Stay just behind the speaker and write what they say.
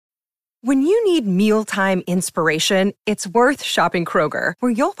When you need mealtime inspiration, it's worth shopping Kroger,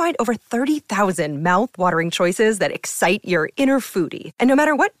 where you'll find over 30,000 mouth-watering choices that excite your inner foodie. And no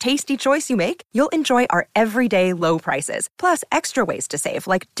matter what tasty choice you make, you'll enjoy our everyday low prices, plus extra ways to save,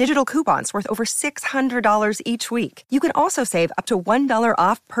 like digital coupons worth over $600 each week. You can also save up to $1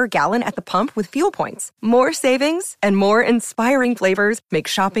 off per gallon at the pump with fuel points. More savings and more inspiring flavors make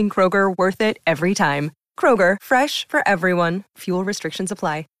shopping Kroger worth it every time. Kroger, fresh for everyone. Fuel restrictions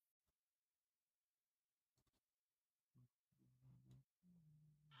apply.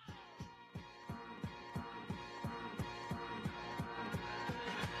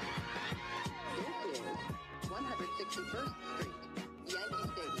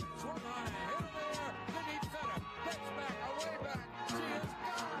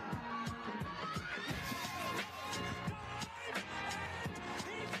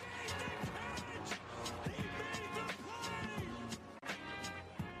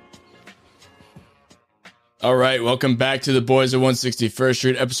 All right, welcome back to the Boys of 161st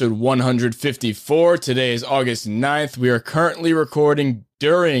Street, episode 154. Today is August 9th. We are currently recording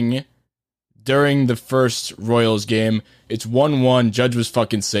during the first Royals game. It's 1-1. Judge was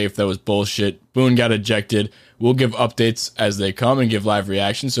fucking safe. That was bullshit. Boone got ejected. We'll give updates as they come and give live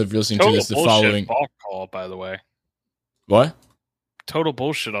reactions. So if you're listening to this, the following balk call, by the way. What? Total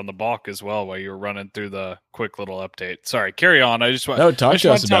bullshit on the balk as well while you were running through the quick little update. Sorry, carry on. Talk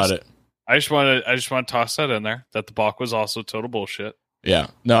to us about it. I just want to toss that in there, that the balk was also total bullshit. Yeah.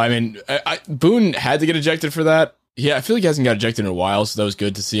 No, I mean, Boone had to get ejected for that. Yeah, I feel like he hasn't got ejected in a while, so that was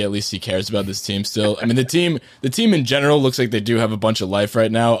good to see. At least he cares about this team still. I mean, the team in general looks like they do have a bunch of life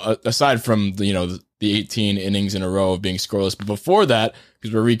right now, aside from the 18 innings in a row of being scoreless. But before that,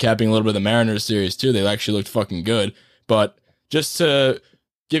 because we're recapping a little bit of the Mariners series too, they actually looked fucking good. But just to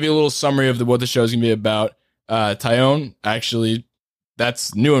give you a little summary of what the show's gonna be about, Taillon actually.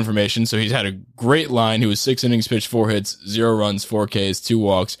 That's new information. So he's had a great line. He was 6 innings pitched, 4 hits, 0 runs, 4 Ks, 2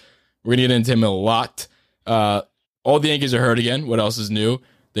 walks. We're going to get into him a lot. All the Yankees are hurt again. What else is new?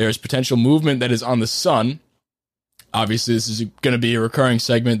 There's potential movement that is on the sun. Obviously, this is going to be a recurring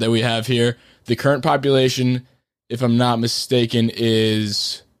segment that we have here. The current population, if I'm not mistaken,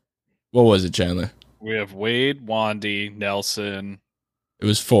 is... What was it, Chandler? We have Wade, Wandy, Nelson. It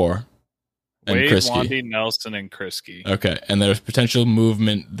was 4. And Wade, Krisky. Wandy, Nelson, and Krisky. Okay, and there's potential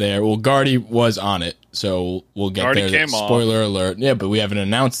movement there. Well, Gardy was on it, so we'll get Gardy there. Spoiler alert. Yeah, but we haven't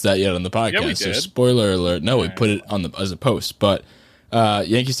announced that yet on the podcast. Yeah, we so did. Spoiler alert. No, we put it on as a post. But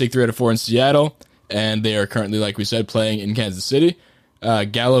Yankees take 3 out of 4 in Seattle, and they are currently, like we said, playing in Kansas City.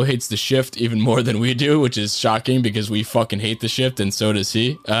 Gallo hates the shift even more than we do, which is shocking because we fucking hate the shift, and so does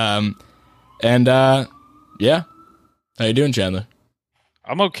he. Yeah. How you doing, Chandler?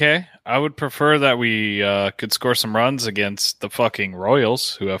 I'm okay. I would prefer that we could score some runs against the fucking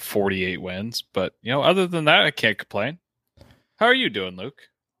Royals, who have 48 wins. But, other than that, I can't complain. How are you doing, Luke?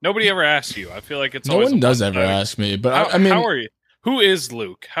 Nobody ever asks you. I feel like it's no always one does ever ask me. But I mean, how are you? Who is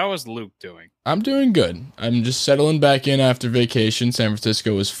Luke? How is Luke doing? I'm doing good. I'm just settling back in after vacation. San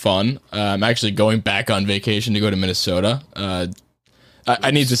Francisco was fun. I'm actually going back on vacation to go to Minnesota.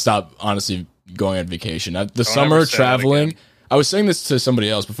 I need to stop, honestly, going on vacation. The summer traveling... I was saying this to somebody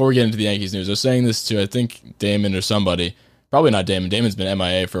else before we get into the Yankees news. I was saying this to, I think, Damon or somebody. Probably not Damon. Damon's been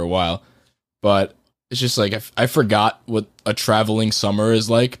MIA for a while. But it's just like, I forgot what a traveling summer is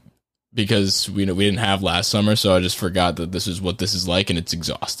like because we didn't have last summer. So I just forgot that this is what this is like, and it's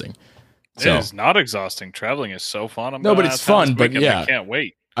exhausting. It is not exhausting. Traveling is so fun. No, but it's fun. But yeah, I can't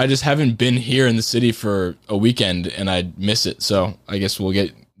wait. I just haven't been here in the city for a weekend, and I miss it. So I guess we'll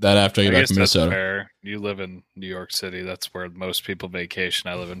get that after I get back from Minnesota. That's fair. You live in New York City. That's where most people vacation.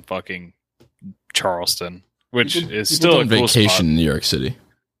 I live in fucking Charleston, which is still a cool vacation spot. in New York City.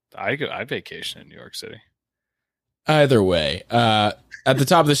 I vacation in New York City. Either way, at the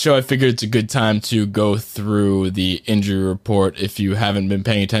top of the show, I figured it's a good time to go through the injury report. If you haven't been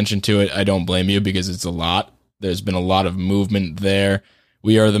paying attention to it, I don't blame you because it's a lot. There's been a lot of movement there.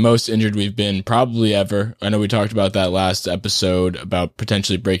 We are the most injured we've been probably ever. I know we talked about that last episode about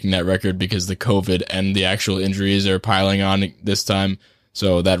potentially breaking that record because the COVID and the actual injuries are piling on this time.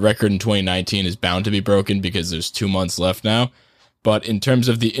 So that record in 2019 is bound to be broken because there's 2 months left now. But in terms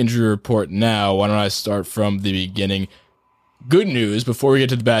of the injury report now, why don't I start from the beginning? Good news, before we get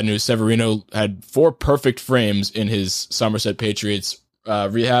to the bad news, Severino had 4 perfect frames in his Somerset Patriots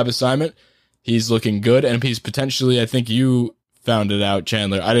rehab assignment. He's looking good, and he's potentially, I think you found it out,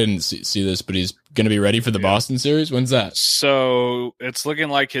 Chandler. I didn't see this, but he's going to be ready for the Boston series. When's that? So it's looking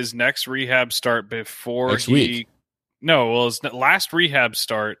like his next rehab start before next week. No, well, his last rehab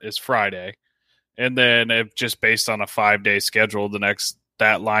start is Friday, and then just based on a 5-day schedule, the next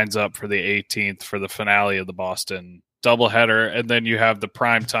that lines up for the 18th for the finale of the Boston doubleheader. And then you have the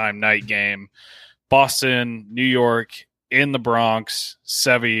primetime night game, Boston, New York, in the Bronx.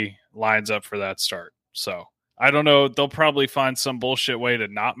 Sevy lines up for that start. So I don't know. They'll probably find some bullshit way to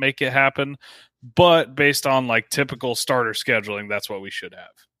not make it happen. But based on like typical starter scheduling, that's what we should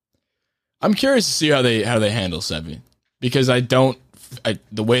have. I'm curious to see how they handle Sevy, because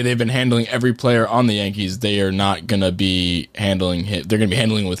the way they've been handling every player on the Yankees, they are not going to be handling him. They're going to be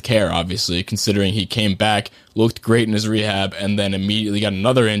handling with care, obviously, considering he came back, looked great in his rehab, and then immediately got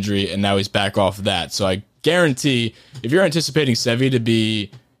another injury, and now he's back off of that. So I guarantee, if you're anticipating Sevy to be,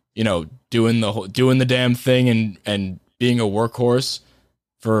 doing the damn thing and being a workhorse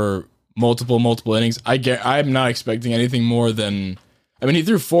for multiple innings, I'm not expecting anything more than. I mean, he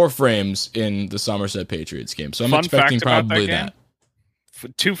threw 4 frames in the Somerset Patriots game, so I'm expecting probably that.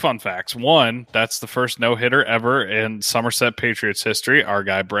 2 fun facts. 1, that's the first no-hitter ever in Somerset Patriots history. Our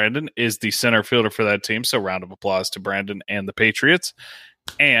guy Brandon is the center fielder for that team, so round of applause to Brandon and the Patriots.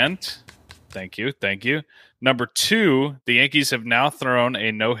 And thank you. Number 2, the Yankees have now thrown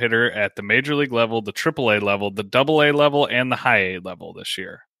a no-hitter at the Major League level, the AAA level, the AA level, and the high A level this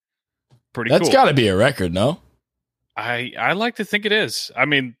year. Pretty cool. That's got to be a record, no? I like to think it is. I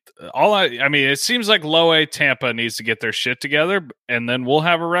mean, it seems like low A Tampa needs to get their shit together, and then we'll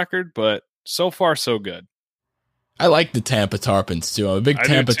have a record. But so far, so good. I like the Tampa Tarpons too. I'm a big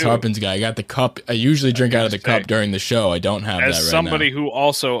Tampa Tarpons guy. I got the cup. I usually drink out of the cup during the show. I don't have that right now. As somebody who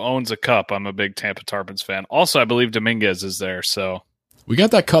also owns a cup, I'm a big Tampa Tarpons fan. Also, I believe Dominguez is there. So we got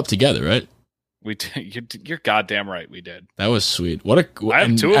that cup together, right? You're goddamn right. We did. That was sweet. What a I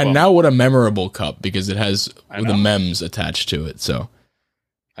have 2 of them. And now what a memorable cup, because it has the memes attached to it. So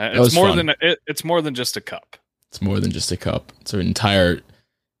it's more fun. It's more than just a cup. It's more than just a cup. It's an entire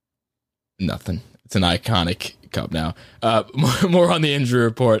nothing. It's an iconic cup now. More on the injury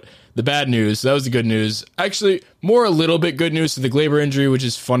report. The bad news. That was the good news. Actually, a little bit good news to the Gleyber injury, which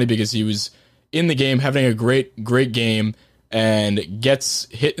is funny because he was in the game having a great game, and gets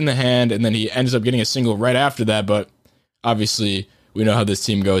hit in the hand, and then he ends up getting a single right after that. But obviously, we know how this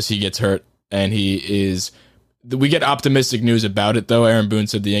team goes. He gets hurt, and we get optimistic news about it, though. Aaron Boone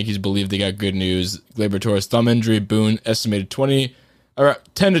said the Yankees believe they got good news. Gleyber tore his thumb injury. Boone estimated 10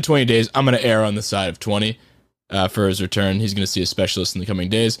 to 20 days. I'm going to err on the side of 20 for his return. He's going to see a specialist in the coming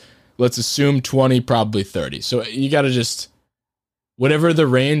days. Let's assume 20, probably 30. So you got to just... whatever the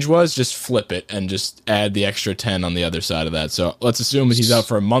range was, just flip it and just add the extra 10 on the other side of that. So let's assume that he's out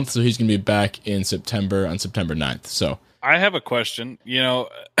for a month, so he's going to be back in September, on September 9th. So I have a question,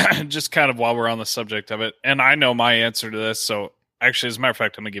 just kind of while we're on the subject of it, and I know my answer to this. So actually, as a matter of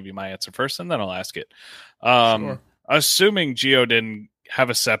fact, I'm going to give you my answer first, and then I'll ask it. Sure. Assuming Gio didn't have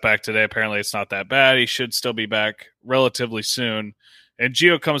a setback today, apparently it's not that bad. He should still be back relatively soon. And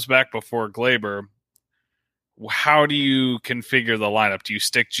Gio comes back before Gleyber. How do you configure the lineup? Do you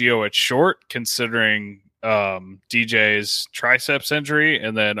stick Gio at short, considering DJ's triceps injury,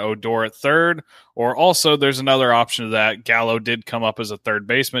 and then Odor at third? Or also, there's another option of that. Gallo did come up as a third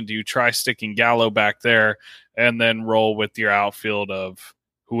baseman. Do you try sticking Gallo back there and then roll with your outfield of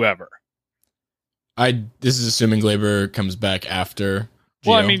whoever? This is assuming Gleyber comes back after Gio,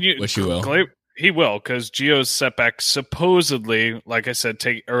 well, I mean, which he will. He will, because Gio's setback supposedly, like I said,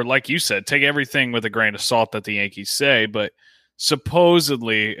 like you said, take everything with a grain of salt that the Yankees say, but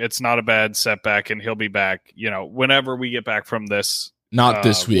supposedly it's not a bad setback, and he'll be back, whenever we get back from this. Not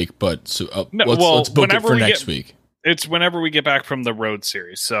this week, but let's book it for next week. It's whenever we get back from the road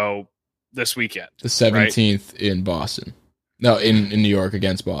series, so this weekend. The 17th in Boston. No, in New York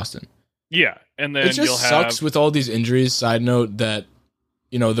against Boston. Yeah, and then it just sucks with all these injuries. Side note that,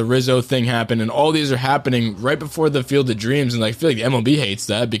 the Rizzo thing happened, and all these are happening right before the Field of Dreams, and I feel like the MLB hates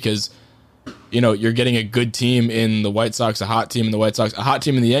that because, you're getting a good team in the White Sox, a hot team in the White Sox, a hot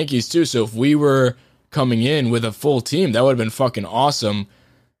team in the Yankees too. So if we were coming in with a full team, that would have been fucking awesome.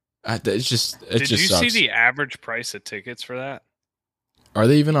 Did you see the average price of tickets for that? Are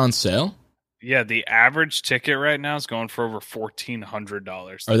they even on sale? Yeah, the average ticket right now is going for over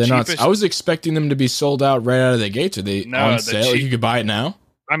 $1,400. Are they not? I was expecting them to be sold out right out of the gates. Are they on sale? You could buy it now?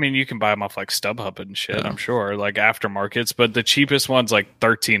 I mean, you can buy them off like StubHub and shit, yeah. I'm sure, like aftermarkets, but the cheapest one's like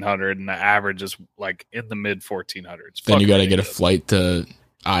 $1,300 and the average is like in the mid $1,400s. Then you got to get a flight to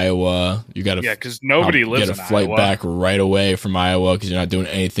Iowa. You got to because nobody lives in Iowa. Get a flight back right away from Iowa because you're not doing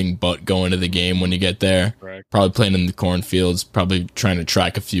anything but going to the game when you get there. Correct. Probably playing in the cornfields. Probably trying to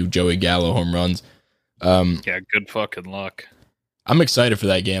track a few Joey Gallo home runs. Yeah, good fucking luck. I'm excited for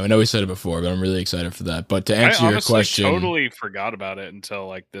that game. I know we said it before, but I'm really excited for that. But to answer your question, I totally forgot about it until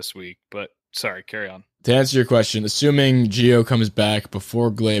like this week. But sorry, carry on. to answer your question, assuming Gio comes back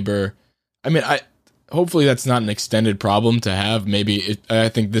before Glaber, I mean, hopefully that's not an extended problem to have. Maybe I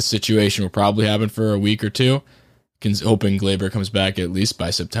think this situation will probably happen for a week or two. Hoping Glaber comes back at least by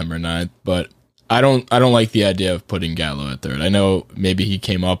September 9th, but I don't like the idea of putting Gallo at third. I know maybe he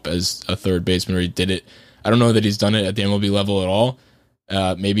came up as a third baseman or he did it. I don't know that he's done it at the MLB level at all.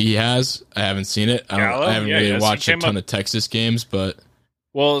 Maybe he has. I haven't seen it. I haven't really watched a ton of Texas games, but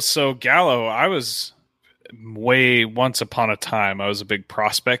so Gallo, I was once upon a time, I was a big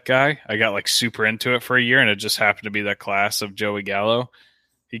prospect guy. I got like super into it for a year, and it just happened to be that class of Joey Gallo.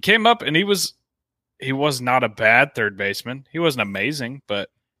 He came up, and he was not a bad third baseman. He wasn't amazing, but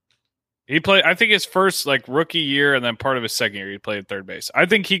he played. I think his first like rookie year, and then part of his second year, he played third base. I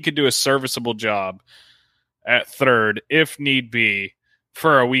think he could do a serviceable job at third if need be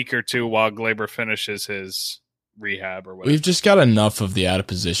for a week or two while Glaber finishes his rehab or whatever. We've just got enough of the out of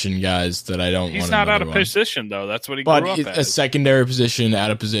position guys that I don't want. He's not out of position though. That's what he grew up as. A secondary position, out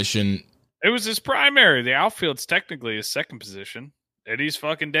of position. It was his primary. The outfield's technically his second position, and he's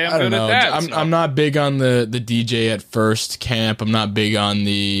fucking damn good at that. I'm not big on the DJ at first camp. I'm not big on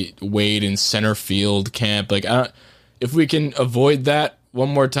the Wade in center field camp. Like, if we can avoid that one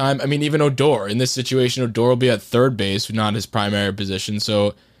more time. I mean, even Odor in this situation, Odor will be at third base, not his primary position.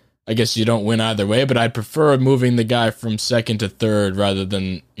 So I guess you don't win either way, but I'd prefer moving the guy from second to third rather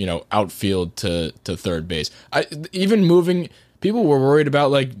than, outfield to third base. Even moving, people were worried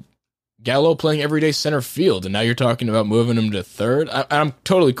about like Gallo playing everyday center field, and now you're talking about moving him to third. I'm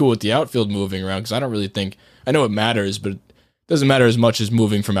totally cool with the outfield moving around because I don't really think, I know it matters, but it doesn't matter as much as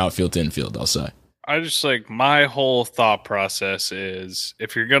moving from outfield to infield, I'll say. I just like my whole thought process is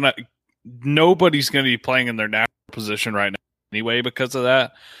if you're going to, nobody's going to be playing in their natural position right now anyway because of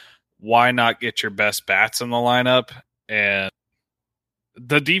that. Why not get your best bats in the lineup? And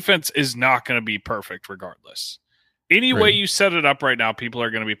the defense is not going to be perfect regardless. Any way you set it up right now, people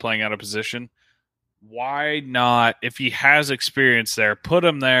are going to be playing out of position. Why not, if he has experience there, put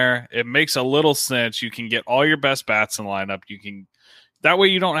him there. It makes a little sense. You can get all your best bats in the lineup. That way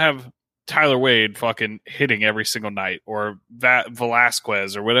you don't have Tyler Wade fucking hitting every single night, or that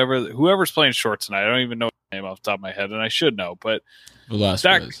Velasquez or whatever, whoever's playing short tonight. I don't even know his name off the top of my head, and I should know, but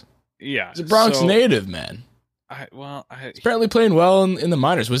Velasquez. He's a Bronx native, man. He's apparently playing well in the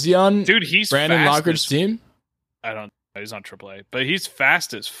minors. Was he on he's Brandon Lockridge's team? I don't know. He's on AAA, but he's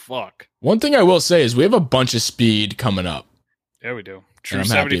fast as fuck. One thing I will say is we have a bunch of speed coming up. Yeah, we do. True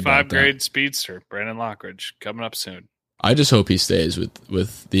 75 grade speedster, Brandon Lockridge, coming up soon. I just hope he stays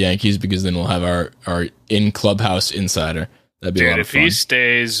with the Yankees because then we'll have our in-clubhouse insider. That'd be a lot of fun. If he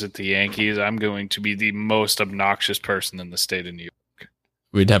stays with the Yankees, I'm going to be the most obnoxious person in the state of New York.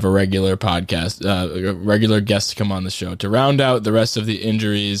 We'd have a regular podcast, a regular guest to come on the show. To round out the rest of the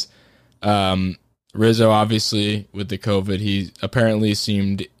injuries, Rizzo, obviously, with the COVID, he apparently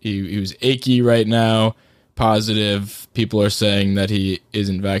seemed he was achy right now. Positive. People are saying that he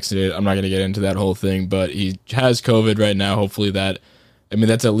isn't vaccinated. I'm not going to get into that whole thing, but he has COVID right now. Hopefully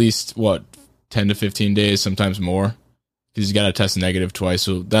that's at least 10 to 15 days, sometimes more, because he's got to test negative twice.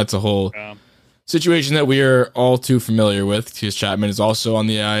 So that's a whole situation that we are all too familiar with. Because Chapman is also on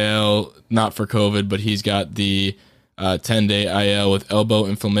the IL, not for COVID, but he's got the 10-day IL with elbow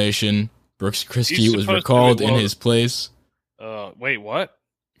inflammation. Brooks Kriske was recalled in his place. Wait, what?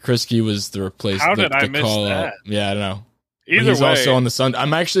 Kriske was the replacement. How did I miss that? Yeah, I don't know. He's also on the Sun.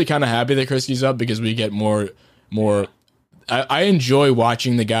 I'm actually kind of happy that Kriske's up because we get more. I enjoy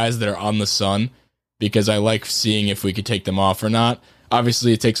watching the guys that are on the Sun because I like seeing if we could take them off or not.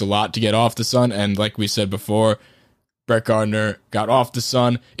 Obviously, it takes a lot to get off the Sun, and like we said before, Brett Gardner got off the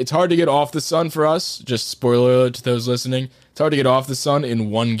Sun. It's hard to get off the Sun for us. Just spoiler alert to those listening. It's hard to get off the Sun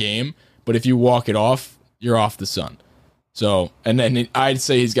in one game, but if you walk it off, you're off the Sun. So, and then I'd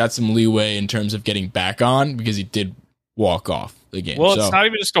say he's got some leeway in terms of getting back on because he did walk off the game. Well, it's not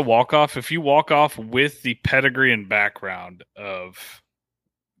even just a walk off. If you walk off with the pedigree and background of,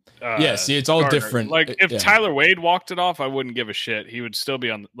 it's all Gardner. Different. Like if Tyler Wade walked it off, I wouldn't give a shit. He would still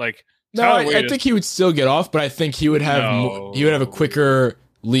be on. Like no, I think he would still get off, but I think he would have a quicker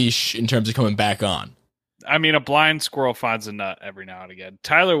leash in terms of coming back on. I mean, a blind squirrel finds a nut every now and again.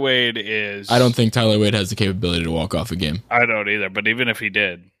 Tyler Wade is... I don't think Tyler Wade has the capability to walk off a game. I don't either, but even if he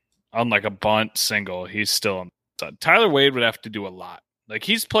did, on like a bunt single, he's still on the side. Tyler Wade would have to do a lot. Like,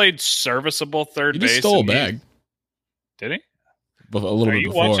 he's played serviceable third base. He just stole a bag. Did he? A little bit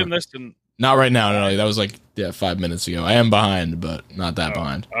before. Are you watching this? Not right now, no. That was like 5 minutes ago. I am behind, but not that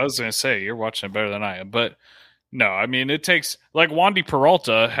behind. I was going to say, you're watching it better than I am, but... No, I mean, it takes... Like, Wandy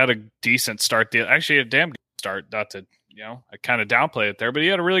Peralta had a decent start. Actually, a damn good start. Not to I kind of downplayed it there, but he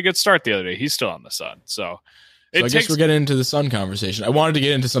had a really good start the other day. He's still on the Sun. So I guess we're getting into the Sun conversation. I wanted to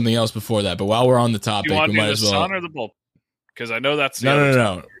get into something else before that, but while we're on the topic, you want we to might do as the well. Sun or the bullpen? Because I know that's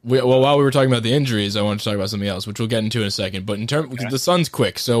No. While we were talking about the injuries, I wanted to talk about something else, which we'll get into in a second. But the Sun's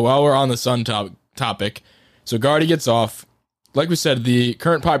quick. So while we're on the Sun topic, so Gardy gets off. Like we said, the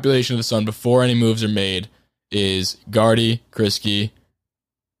current population of the Sun before any moves are made is Gardy, Kriske,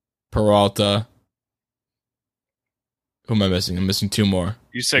 Peralta. Who am I missing? I'm missing two more.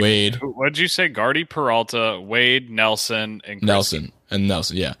 You said Wade. What did you say? Gardy, Peralta, Wade, Nelson, and Kriske.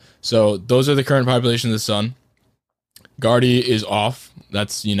 Nelson. Yeah. So those are the current population of the Sun. Gardy is off.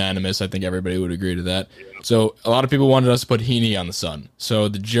 That's unanimous. I think everybody would agree to that. Yeah. So a lot of people wanted us to put Heaney on the Sun. So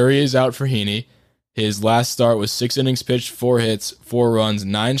the jury is out for Heaney. His last start was 6 innings pitched, 4 hits, 4 runs,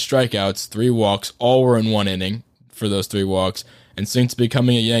 9 strikeouts, 3 walks. All were in 1 inning for those 3 walks. And since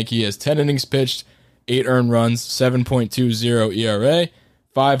becoming a Yankee, he has 10 innings pitched, 8 earned runs, 7.20 ERA,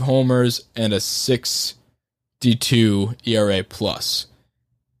 5 homers, and a 6.2 ERA plus.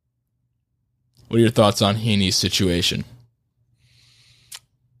 What are your thoughts on Heaney's situation?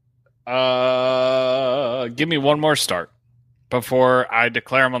 Give me one more start before I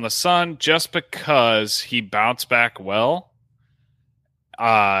declare him on the Sun, just because he bounced back well.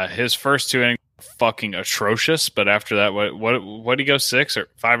 His first 2 innings were fucking atrocious, but after that, what did he go 6 or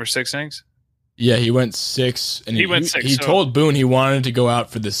 5 or 6 innings? Yeah, he went 6, and went 6. He told Boone he wanted to go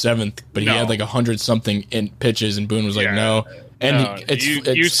out for the 7th, but he had like 100 something in pitches, and Boone was like, no. And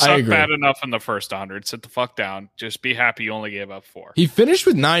you suck bad enough in the first 100. Sit the fuck down. Just be happy you only gave up 4. He finished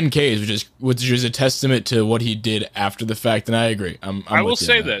with 9 Ks, which is a testament to what he did after the fact, and I agree. I will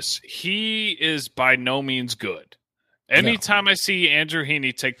say this: he is by no means good. Anytime I see Andrew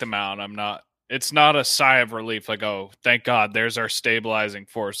Heaney take the mound, it's not a sigh of relief. Like, oh, thank God, there's our stabilizing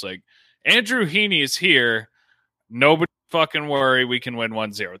force. Like, Andrew Heaney is here. Nobody fucking worry. We can win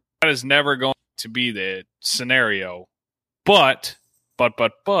 1-0. That is never going to be the scenario. But,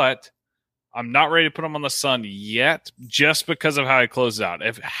 I'm not ready to put him on the Sun yet, just because of how he closed out.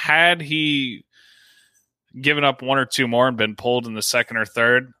 Had he given up 1 or 2 more and been pulled in the second or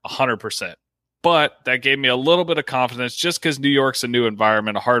third, 100%. But that gave me a little bit of confidence, just because New York's a new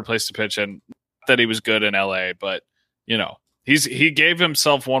environment, a hard place to pitch in. Not that he was good in LA, but he gave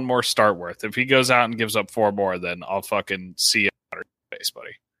himself 1 more start worth. If he goes out and gives up 4 more, then I'll fucking see you on your face,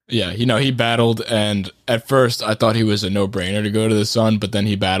 buddy. Yeah, he battled, and at first I thought he was a no-brainer to go to the Sun, but then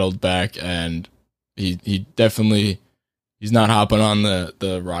he battled back, and he definitely he's not hopping on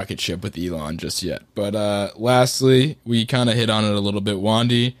the rocket ship with Elon just yet. But lastly, we kind of hit on it a little bit.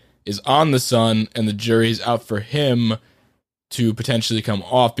 Wandy is on the Sun, and the jury's out for him to potentially come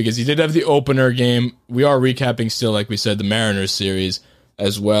off, because he did have the opener game. We are recapping still, like we said, the Mariners series,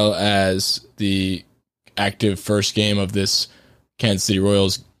 as well as the active first game of this Kansas City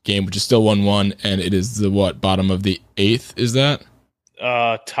Royals game, which is still 1-1, and it is the bottom of the 8th, is that?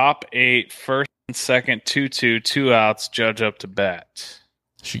 Top 8, first and second, 2-2, 2 outs, Judge up to bat.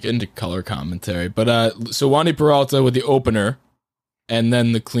 Should get into color commentary. But so Wandy Peralta with the opener, and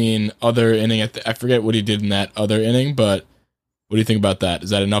then the clean other inning. I forget what he did in that other inning, but what do you think about that? Is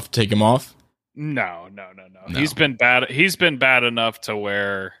that enough to take him off? No. He's been bad. He's been bad enough to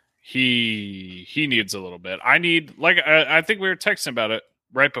where he needs a little bit. I think we were texting about it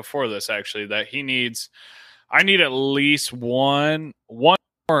right before this, actually, that I need at least one more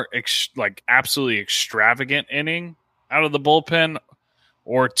absolutely extravagant inning out of the bullpen,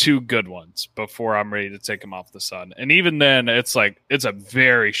 or 2 good ones before I'm ready to take him off the Sun. And even then, it's a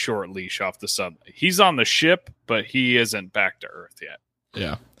very short leash off the Sun. He's on the ship, but he isn't back to earth yet.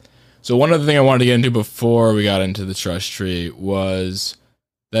 Yeah. So one other thing I wanted to get into before we got into the trust tree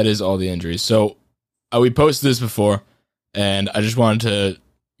that is all the injuries. So we posted this before, and I just wanted to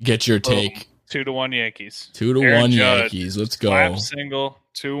get your take. 2-1 Yankees. 2-1 Yankees. Let's go. Clap single,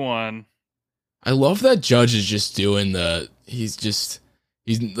 2-1. I love that Judge is just doing he's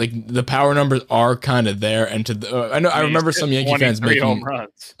like, the power numbers are kind of there. And I remember some Yankee fans making home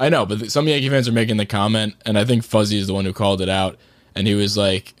runs. I know, but some Yankee fans are making the comment, and I think Fuzzy is the one who called it out. And he was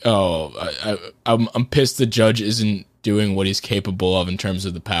like, "Oh, I'm pissed the Judge isn't doing what he's capable of in terms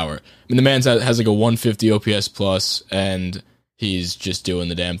of the power. I mean, the man has like a 150 OPS plus, and he's just doing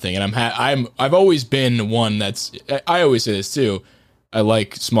the damn thing." And I've always been one I always say this too. I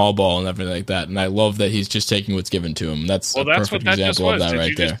like small ball and everything like that, and I love that he's just taking what's given to him. That's a perfect example of that right there.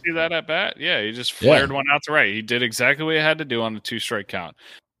 Did you just see that at bat? Yeah, he just flared one out to right. He did exactly what he had to do on the 2-strike count.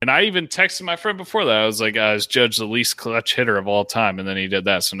 And I even texted my friend before that. I was like, I was Judge the least clutch hitter of all time. And then he did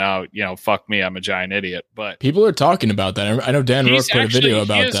that. So now, fuck me. I'm a giant idiot. But people are talking about that. I know Dan Rourke put a video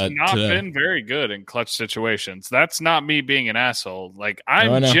about that. He has not been very good in clutch situations. That's not me being an asshole. Like,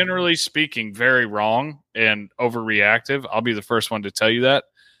 I'm generally speaking very wrong and overreactive. I'll be the first one to tell you that.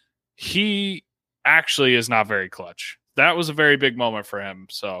 He actually is not very clutch. That was a very big moment for him.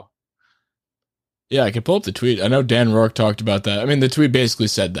 So. Yeah, I can pull up the tweet. I know Dan Rourke talked about that. I mean, the tweet basically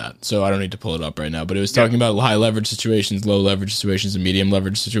said that, so I don't need to pull it up right now. But it was talking about high leverage situations, low leverage situations, and medium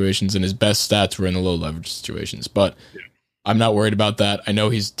leverage situations, and his best stats were in the low leverage situations. But I'm not worried about that. I know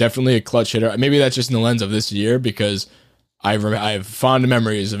he's definitely a clutch hitter. Maybe that's just in the lens of this year because I have fond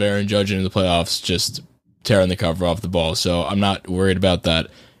memories of Aaron Judge in the playoffs just tearing the cover off the ball. So I'm not worried about that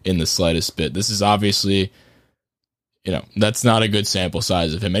in the slightest bit. This is obviously... that's not a good sample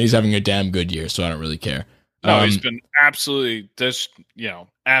size of him. And he's having a damn good year, so I don't really care. No, he's been absolutely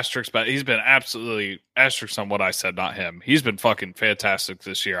asterisk, but he's been absolutely asterisk on what I said, not him. He's been fucking fantastic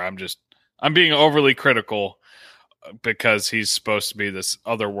this year. I'm being overly critical because he's supposed to be this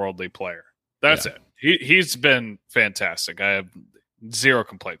otherworldly player. That's it. He's been fantastic. I have zero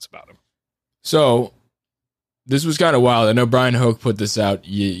complaints about him. So this was kind of wild. I know Brian Hoke put this out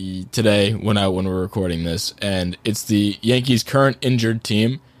today when we're recording this, and it's the Yankees' current injured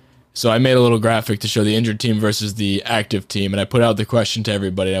team. So I made a little graphic to show the injured team versus the active team, and I put out the question to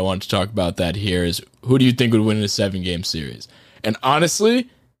everybody, and I wanted to talk about that here, is who do you think would win in a 7-game series? And honestly,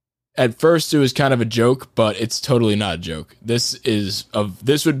 at first it was kind of a joke, but it's totally not a joke. This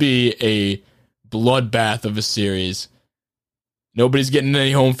would be a bloodbath of a series. Nobody's getting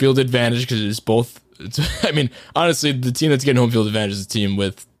any home field advantage because it's both... I mean, honestly, the team that's getting home field advantage is the team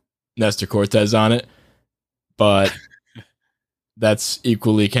with Nestor Cortez on it, but that's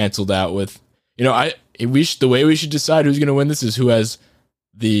equally canceled out with, the way we should decide who's going to win this is who has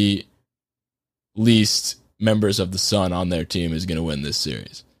the least members of the Sun on their team is going to win this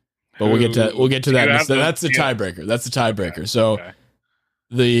series. But we'll get to that. That's the tiebreaker. That's the tiebreaker. Okay. So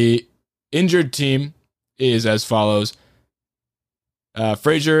the injured team is as follows: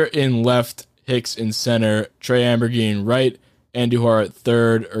 Frazier in left, Hicks in center, Trey Ambergine right, Andujar at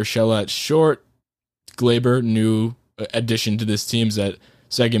third, Urshela at short, Glaber, new addition to this team's at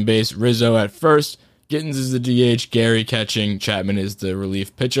second base, Rizzo at first, Gittins is the DH, Gary catching, Chapman is the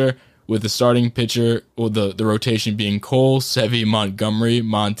relief pitcher, with the starting pitcher, the rotation being Cole, Sevy, Montgomery,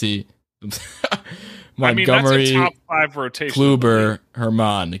 Monty, Montgomery, that's a top 5 rotation. Kluber,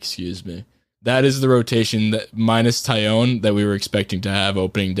 Herman, excuse me. That is the rotation that minus Tyone that we were expecting to have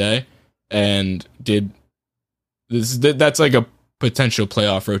opening day. And that's like a potential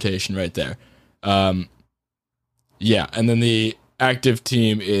playoff rotation right there. And then the active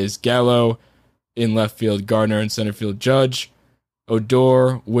team is Gallo in left field, Gardner in center field, Judge,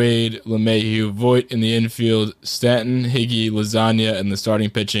 Odor, Wade, LeMahieu, Voit in the infield, Stanton, Higgy, Lasagna, and the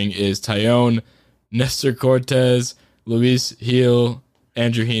starting pitching is Tyone, Nestor Cortez, Luis Gil,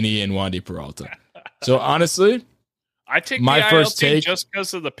 Andrew Heaney, and Wandy Peralta. So honestly... I take my first take just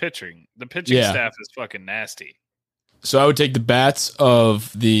because of the pitching. The pitching staff is fucking nasty. So I would take the bats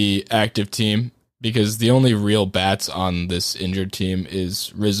of the active team because the only real bats on this injured team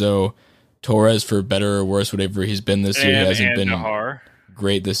is Rizzo, Torres for better or worse, whatever he's been this year. He hasn't been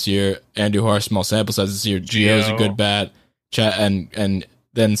great this year. Andujar, small sample size this year. Gio's a good bat. And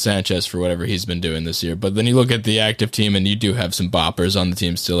then Sanchez for whatever he's been doing this year. But then you look at the active team and you do have some boppers on the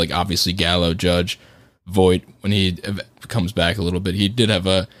team still, like obviously Gallo, Judge, Voit, when he comes back a little bit, he did have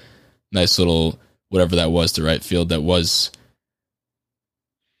a nice little whatever that was to right field.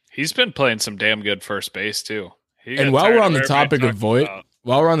 He's been playing some damn good first base too. And while we're on the topic of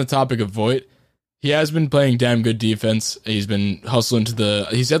Voit, he has been playing damn good defense. He's been hustling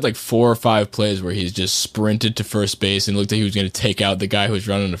he's had like 4 or 5 plays where he's just sprinted to first base and looked like he was going to take out the guy who was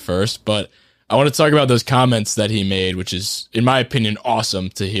running to first. But I want to talk about those comments that he made, which is, in my opinion, awesome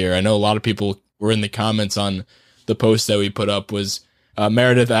to hear. I know a lot of people were in the comments on the post that we put up. Was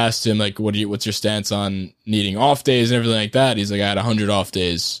Meredith asked him, like, what's your stance on needing off days and everything like that? He's like, I had 100 off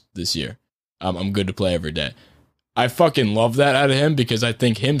days this year. I'm good to play every day. I fucking love that out of him because I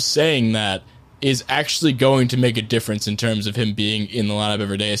think him saying that is actually going to make a difference in terms of him being in the lineup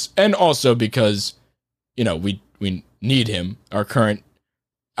every day. And also because, we need him. Our current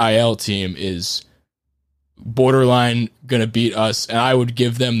IL team is borderline going to beat us, and I would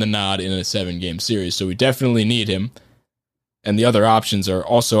give them the nod in a 7-game series. So we definitely need him. And the other options are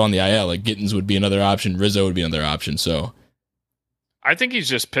also on the IL. Like Gittins would be another option. Rizzo would be another option. So I think he's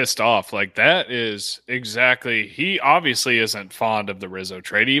just pissed off. Like that is exactly, he obviously isn't fond of the Rizzo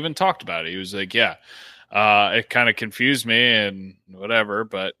trade. He even talked about it. He was like, It kind of confused me and whatever,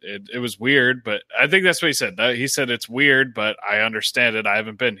 but it was weird. But I think that's what he said. He said it's weird, but I understand it. I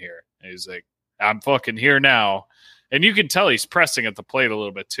haven't been here. And he's like, I'm fucking here now. And you can tell he's pressing at the plate a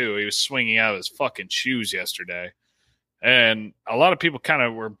little bit too. He was swinging out of his fucking shoes yesterday. And a lot of people kind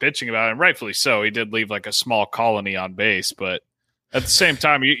of were bitching about it, and rightfully so. He did leave like a small colony on base, but at the same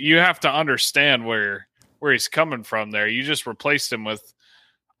time, you have to understand where he's coming from there. You just replaced him with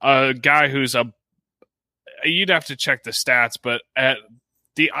a guy who's you'd have to check the stats, but at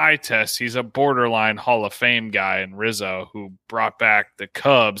the eye test, he's a borderline Hall of Fame guy in Rizzo who brought back the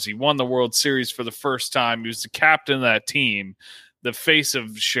Cubs. He won the World Series for the first time. He was the captain of that team, the face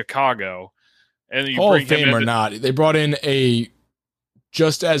of Chicago. And you Hall of Fame or not, they brought in a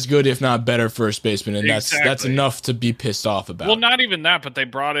just as good, if not better, first baseman, and that's enough to be pissed off about. Well, not even that, but they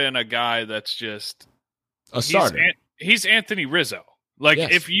brought in a guy that's just a starter. He's Anthony Rizzo. Like,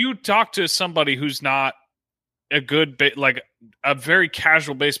 if you talk to somebody who's not a good, like a very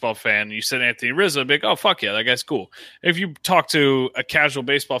casual baseball fan, you said Anthony Rizzo, big, oh, fuck yeah, that guy's cool. If you talk to a casual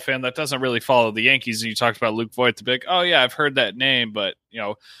baseball fan that doesn't really follow the Yankees and you talked about Luke Voit, the big, oh yeah, I've heard that name, but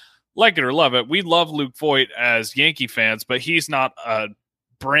like it or love it, we love Luke Voit as Yankee fans, but he's not a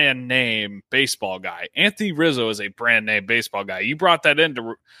brand name baseball guy. Anthony Rizzo is a brand name baseball guy. You brought that in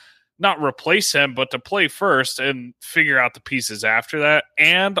to not replace him, but to play first and figure out the pieces after that,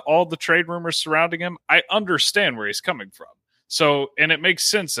 and all the trade rumors surrounding him. I understand where he's coming from. So, and it makes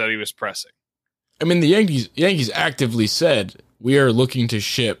sense that he was pressing. I mean, the Yankees actively said, we are looking to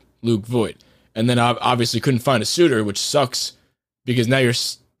ship Luke Voit, and then obviously couldn't find a suitor, which sucks because now you're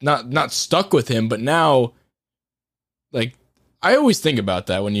not stuck with him, but now, like, I always think about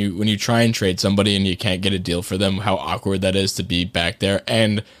that when you try and trade somebody and you can't get a deal for them, how awkward that is to be back there.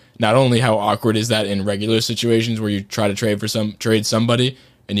 And not only how awkward is that in regular situations where you try to trade somebody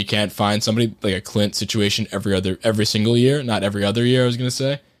and you can't find somebody, like a Clint situation every single year, not every other year, I was going to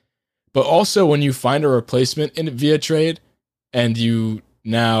say, but also when you find a replacement via trade and you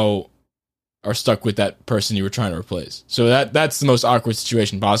now are stuck with that person you were trying to replace. So that's the most awkward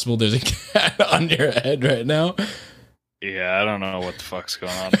situation possible. There's a cat on your head right now. Yeah, I don't know what the fuck's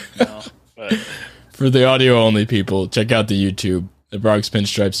going on right now. But for the audio only people, check out the YouTube, the Bronx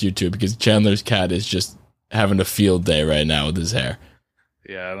Pinstripes YouTube, because Chandler's cat is just having a field day right now with his hair.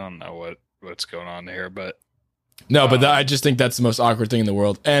 Yeah, I don't know what's going on here, but no, but I just think that's the most awkward thing in the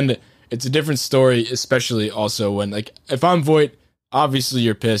world, and it's a different story, especially also when, like, if I'm Voit, obviously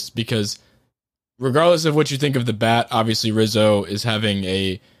you're pissed because regardless of what you think of the bat, obviously Rizzo is having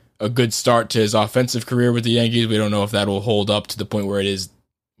a good start to his offensive career with the Yankees. We don't know if that will hold up to the point where it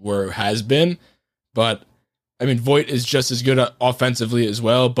has been, but I mean, Voit is just as good offensively as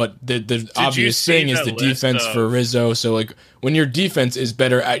well, but the obvious thing is the defense for Rizzo. So, like, when your defense is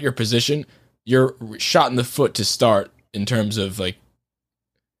better at your position, you're shot in the foot to start in terms of, like,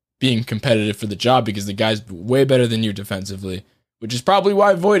 being competitive for the job because the guy's way better than you defensively, which is probably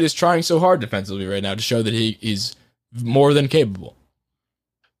why Voit is trying so hard defensively right now to show that he's more than capable.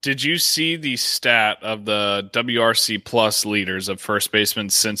 Did you see the stat of the WRC plus leaders of first baseman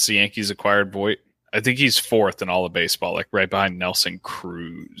since the Yankees acquired Voit? I think he's fourth in all of baseball, like right behind Nelson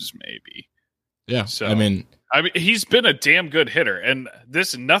Cruz, maybe. Yeah. So I mean, he's been a damn good hitter, and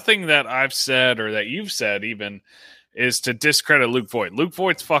nothing that I've said or that you've said even is to discredit Luke Voit. Luke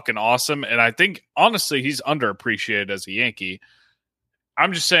Voit's fucking awesome, and I think honestly he's underappreciated as a Yankee.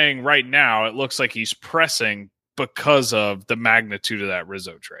 I'm just saying right now it looks like he's pressing because of the magnitude of that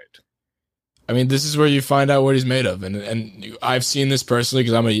Rizzo trade. I mean, this is where you find out what he's made of, and I've seen this personally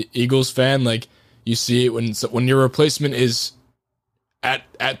because I'm an Eagles fan. Like, you see it when your replacement is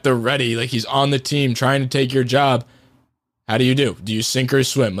at the ready, like he's on the team trying to take your job. How do? Do you sink or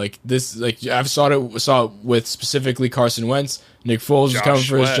swim? Like this, like I've saw it with specifically Carson Wentz. Nick Foles is coming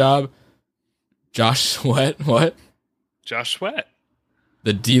for his job. Josh Sweat, what? Josh Sweat,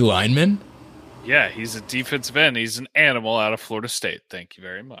 the D lineman. Yeah, he's a defensive end. He's an animal out of Florida State. Thank you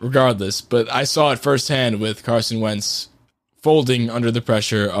very much. Regardless, but I saw it firsthand with Carson Wentz folding under the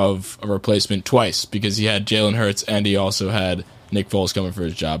pressure of a replacement twice because he had Jalen Hurts and he also had Nick Foles coming for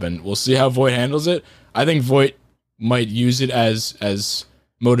his job. And we'll see how Voit handles it. I think Voit might use it as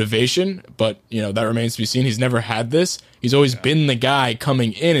motivation, but that remains to be seen. He's never had this. He's always been the guy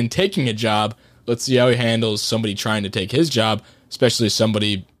coming in and taking a job. Let's see how he handles somebody trying to take his job, especially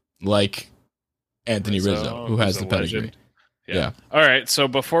somebody like Anthony Rizzo, who has the pedigree. Yeah. All right. So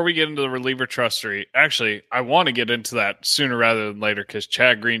before we get into the reliever trustry, actually, I want to get into that sooner rather than later because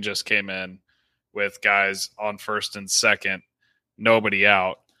Chad Green just came in with guys on first and second, nobody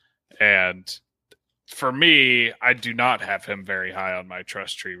out. And for me, I do not have him very high on my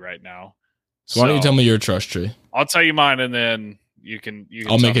trust tree right now. So why don't you tell me your trust tree? I'll tell you mine, and then you can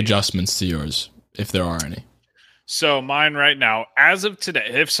I'll make adjustments to yours if there are any. So mine right now, as of today,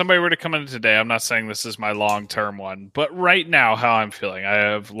 if somebody were to come in today, I'm not saying this is my long-term one, but right now, how I'm feeling, I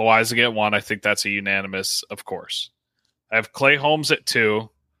have Loizaga at 1. I think that's a unanimous, of course. I have Clay Holmes at 2.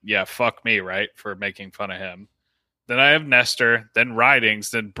 Yeah, fuck me, right, for making fun of him. Then I have Nestor, then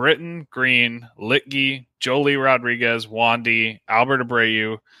Ridings, then Britton, Green, Litke, Jolie Rodriguez, Wandy, Albert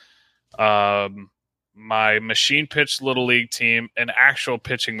Abreu, my machine pitch little league team, an actual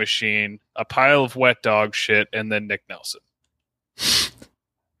pitching machine, a pile of wet dog shit, and then Nick Nelson.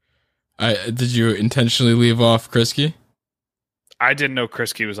 Did you intentionally leave off Krisky? I didn't know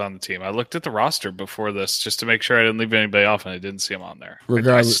Krisky was on the team. I looked at the roster before this just to make sure I didn't leave anybody off, and I didn't see him on there.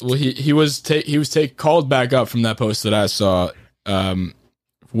 Regardless, well, he was called back up from that post that I saw in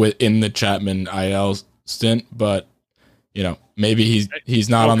the Chapman IL stint, but maybe he's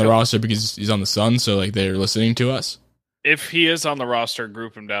not on the roster because he's on the Sun, so like they're listening to us. If he is on the roster,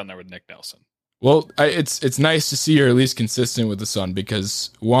 group him down there with Nick Nelson. Well, it's nice to see you're at least consistent with the Sun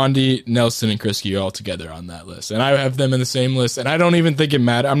because Wandy, Nelson, and Krisky are all together on that list. And I have them in the same list, and I don't even think it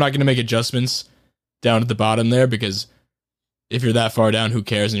matters. I'm not going to make adjustments down at the bottom there because if you're that far down, who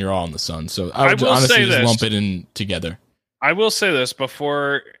cares? And you're all in the Sun. So I would honestly just lump it in together. I will say this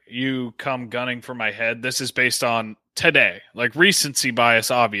before you come gunning for my head. This is based on today, like recency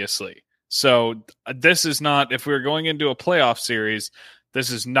bias, obviously. So this is not, if we were going into a playoff series, this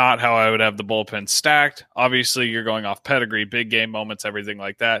is not how I would have the bullpen stacked. Obviously, you're going off pedigree, big game moments, everything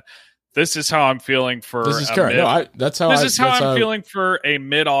like that. This is how I'm feeling for. This is current. I'm feeling for a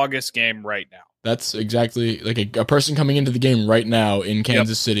mid-August game right now. That's exactly like a person coming into the game right now in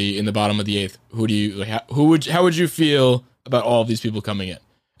Kansas City in the bottom of the 8th. How would you feel about all of these people coming in?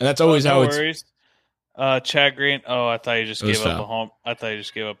 And that's always how it's. Worries. Chad Green. Oh, I thought you just gave up a home. I thought you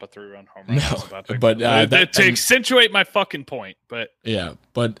just gave up a 3-run home run. No, to accentuate my fucking point. But yeah,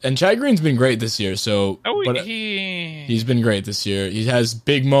 and Chad Green's been great this year. So, he's been great this year. He has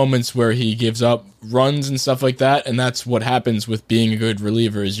big moments where he gives up runs and stuff like that, and that's what happens with being a good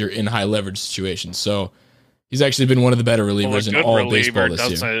reliever. Is you're in high leverage situations. So. He's actually been one of the better relievers in all of baseball this year.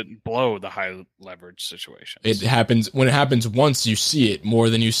 Doesn't blow the high leverage situations. It happens when it happens once. You see it more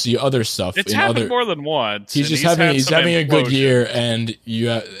than you see other stuff. It's happened more than once. He's having a good year, and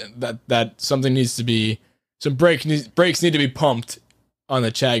that something needs to be some brakes need to be pumped on the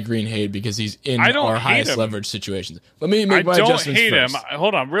Chad Green hate because he's in our highest leverage situations. Let me make my adjustments first. I don't hate him.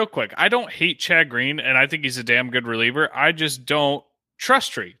 Hold on, real quick. I don't hate Chad Green, and I think he's a damn good reliever. I just don't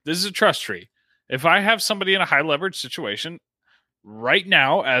trust tree. This is a trust tree. If I have somebody in a high leverage situation right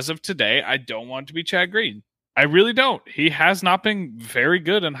now, as of today, I don't want to be Chad Green. I really don't. He has not been very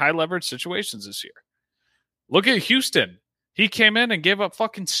good in high leverage situations this year. Look at Houston. He came in and gave up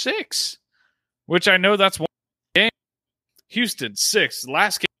fucking 6, which I know that's one game. Houston, 6.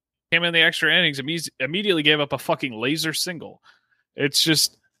 Last game came in the extra innings, immediately gave up a fucking laser single. It's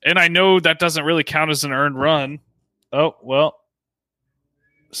just, and I know that doesn't really count as an earned run. Oh, well.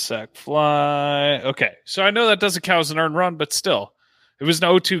 Sack fly. Okay, so I know that doesn't count as an earned run, but still, it was an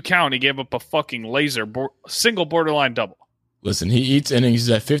 0-2 count. He gave up a fucking laser single borderline double. Listen, he eats innings. He's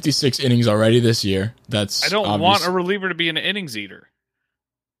at 56 innings already this year. I don't want a reliever to be an innings eater.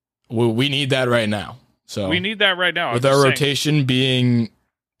 We need that right now. So we need that right now. With our rotation being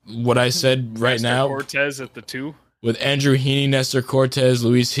what I said right now, Cortez at the 2. With Andrew Heaney, Nestor Cortez,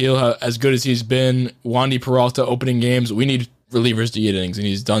 Luis Gil, as good as he's been, Wandy Peralta opening games, we need relievers to eat innings, and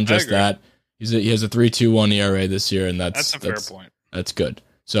he's done just that. He has a 3.21 ERA this year, and that's a fair point. That's good.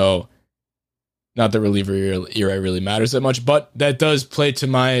 So, not that reliever ERA really matters that much, but that does play to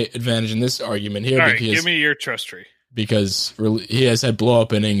my advantage in this argument here. All right, give me your trust tree. Because he has had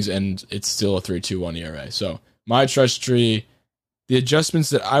blow-up innings, and it's still a 3.21 ERA. So, my trust tree, the adjustments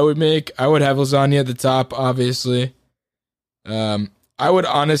that I would make, I would have Lasagna at the top, obviously. I would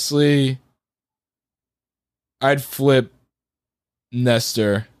honestly, I'd flip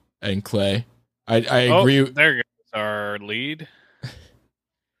Nestor and Clay. I agree. There goes our lead.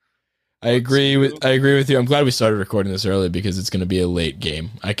 I agree with you. I'm glad we started recording this early because it's going to be a late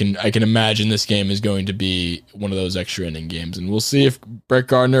game. I can imagine this game is going to be one of those extra inning games, and we'll see if Brett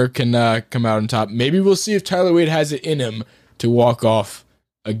Gardner can come out on top. Maybe we'll see if Tyler Wade has it in him to walk off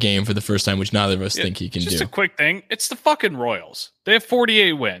a game for the first time, which neither of us think he can do. Just a quick thing. It's the fucking Royals. They have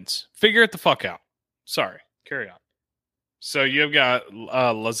 48 wins. Figure it the fuck out. Sorry. Carry on. So you've got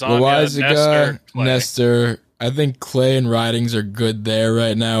Lasagna, Nestor. I think Clay and Ridings are good there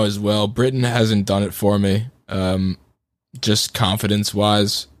right now as well. Britton hasn't done it for me, just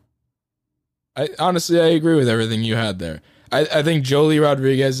confidence-wise. I agree with everything you had there. I think Joely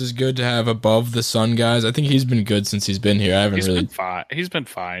Rodriguez is good to have above the Sun guys. I think he's been good since he's been here. He's been fine. He's been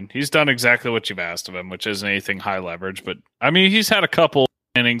fine. He's done exactly what you've asked of him, which isn't anything high leverage. But I mean, he's had a couple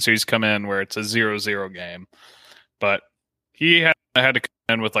innings where he's come in where it's a 0-0 game, but he had to come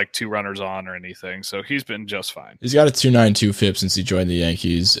in with like 2 runners on or anything, so he's been just fine. He's got a 2.92 FIP since he joined the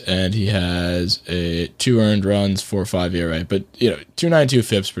Yankees, and he has a 2 earned runs, 4.5 ERA. But 2.92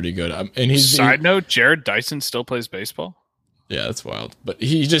 FIP's pretty good. And Side note: Jared Dyson still plays baseball. Yeah, that's wild. But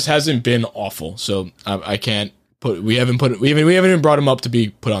he just hasn't been awful. So I can't put. We haven't even brought him up to be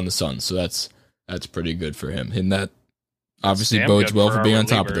put on the Sun. So that's pretty good for him. And that obviously bodes well for being on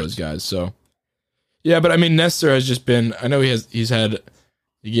top of those guys. So yeah, but I mean Nestor has just been. I know he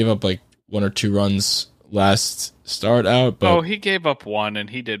gave up like 1 or 2 runs last start out. But he gave up 1 and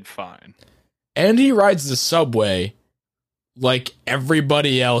he did fine. And he rides the subway like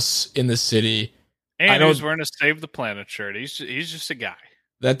everybody else in the city. And he's wearing a Save the Planet shirt. He's just a guy.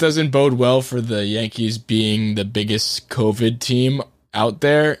 That doesn't bode well for the Yankees being the biggest COVID team out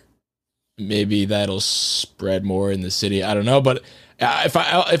there. Maybe that'll spread more in the city. I don't know. But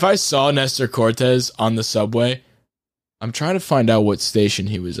if I saw Nestor Cortes on the subway, I'm trying to find out what station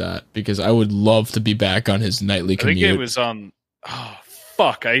he was at because I would love to be back on his nightly commute. I think it was on... Oh,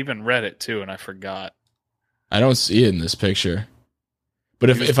 fuck. I even read it, too, and I forgot. I don't see it in this picture. But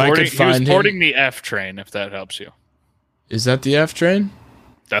if I could find him... He was boarding the F train, if that helps you. Is that the F train?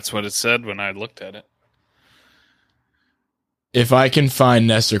 That's what it said when I looked at it. If I can find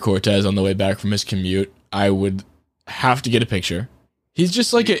Nestor Cortes on the way back from his commute, I would have to get a picture. He's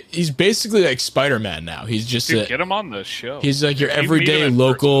just like he's basically like Spider-Man now. He's just get him on the show. He's like your everyday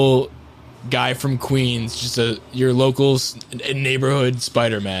local guy from Queens, just your local neighborhood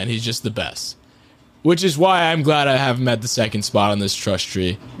Spider-Man. He's just the best. Which is why I'm glad I have him at the second spot on this trust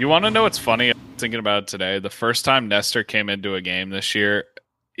tree. You want to know what's funny? I'm thinking about it today. The first time Nestor came into a game this year,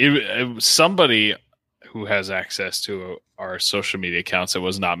 it was somebody who has access to our social media accounts. It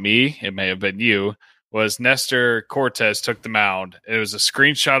was not me. It may have been you. Was Nestor Cortes took the mound. It was a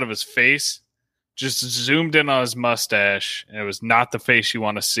screenshot of his face, just zoomed in on his mustache, and it was not the face you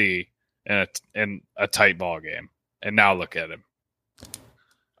want to see in a tight ball game. And now look at him.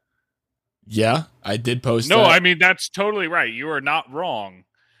 Yeah, I did post that. No, I mean, that's totally right. You are not wrong.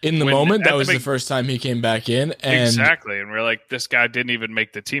 In the moment, that was the first time he came back in. And exactly. And we're like, this guy didn't even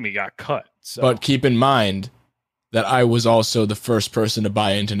make the team. He got cut. So. But keep in mind that I was also the first person to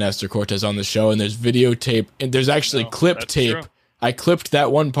buy into Nestor Cortes on the show. And there's videotape. And there's actually clip tape. True. I clipped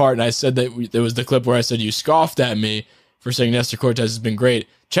that one part, and I said that there was the clip where I said, you scoffed at me for saying Nestor Cortes has been great.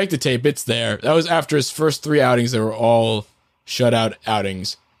 Check the tape. It's there. That was after his first 3 outings. They were all shutout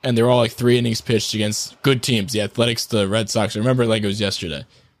outings. And they were all like 3 innings pitched against good teams, the Athletics, the Red Sox. I remember it like it was yesterday.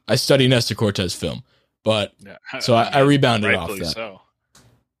 I study Nestor Cortes film, but so I rebounded off that. So.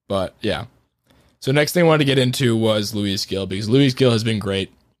 But yeah. So next thing I wanted to get into was Luis Gil, because Luis Gil has been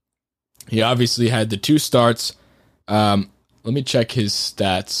great. He obviously had the 2 starts. Let me check his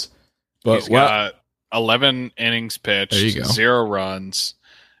stats. But he's got 11 innings pitched, there you go. 0 runs,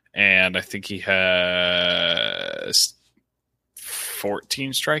 and I think he has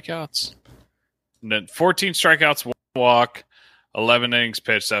 14 strikeouts. And then 14 strikeouts, 1 walk, 11 innings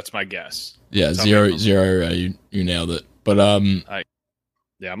pitched. That's my guess. Yeah, 0. You nailed it. But I'm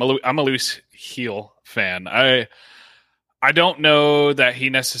a Luis Gil fan. I don't know that he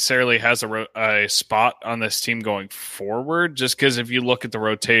necessarily has a spot on this team going forward. Just because if you look at the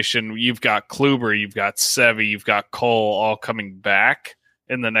rotation, you've got Kluber, you've got Sevy, you've got Cole all coming back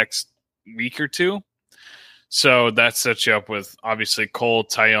in the next week or 2. So that sets you up with, obviously, Cole,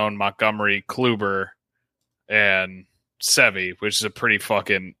 Tyone, Montgomery, Kluber, and Sevy, which is a pretty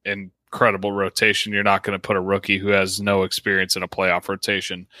fucking incredible rotation. You're not going to put a rookie who has no experience in a playoff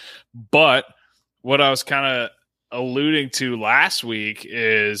rotation. But what I was kind of alluding to last week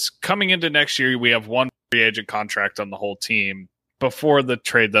is coming into next year, we have 1 free agent contract on the whole team before the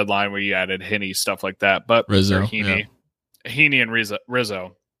trade deadline where you added Heaney, stuff like that. But Heaney and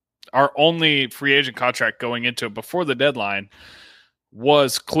Rizzo. Our only free agent contract going into it before the deadline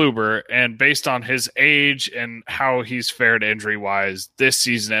was Kluber, and based on his age and how he's fared injury-wise this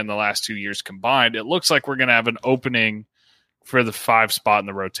season and the last 2 years combined, it looks like we're going to have an opening for the 5 spot in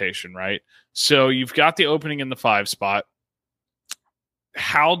the rotation, right? So you've got the opening in the 5 spot.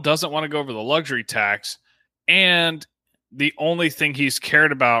 Hal doesn't want to go over the luxury tax, and the only thing he's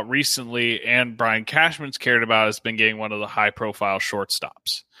cared about recently and Brian Cashman's cared about has been getting one of the high-profile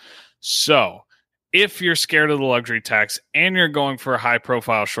shortstops. So if you're scared of the luxury tax and you're going for a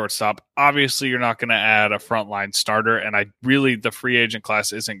high-profile shortstop, obviously you're not going to add a frontline starter, and the free agent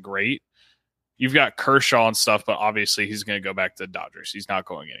class isn't great. you've got Kershaw and stuff, but obviously he's going to go back to the Dodgers. He's not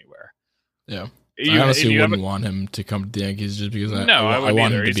going anywhere. Yeah. I honestly wouldn't want him to come to the Yankees just because I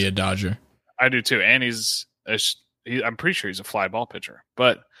want him to be a Dodger. I do too. And I'm pretty sure he's a fly ball pitcher.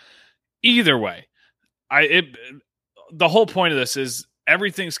 But either way, the whole point of this is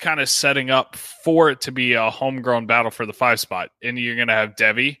everything's kind of setting up for it to be a homegrown battle for the 5 spot. And you're going to have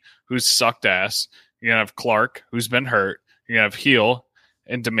Devi, who's sucked ass. You're going to have Clark, who's been hurt. You're going to have Heel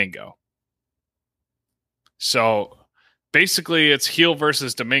and Domingo. So basically it's Heel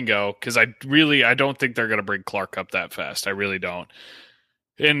versus Domingo because I don't think they're going to bring Clark up that fast. I really don't.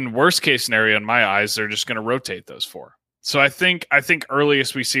 In worst case scenario, in my eyes, they're just going to rotate those 4. So I think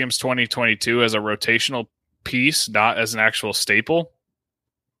earliest we see him is 2022 as a rotational piece, not as an actual staple.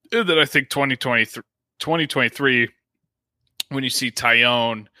 And then I think 2023, when you see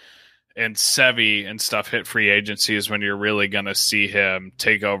Taillon and Sevy and stuff hit free agency, is when you're really going to see him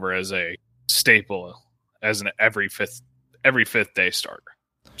take over as a staple, as an every fifth day starter.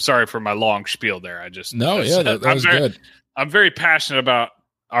 Sorry for my long spiel there. That was good. I'm very passionate about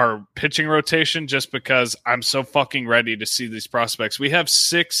our pitching rotation just because I'm so fucking ready to see these prospects. We have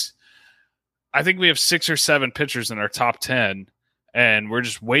 6 or 7 pitchers in our top 10, and we're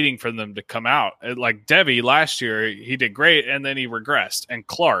just waiting for them to come out. Like Devi last year, he did great, and then he regressed, and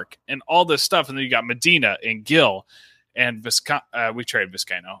Clark, and all this stuff. And then you got Medina and Gill, and we traded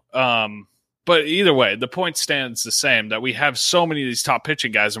Vizcaino. But either way, the point stands the same, that we have so many of these top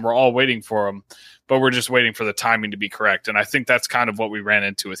pitching guys, and we're all waiting for them, but we're just waiting for the timing to be correct. And I think that's kind of what we ran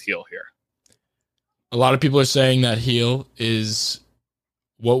into with Heel here. A lot of people are saying that Heel is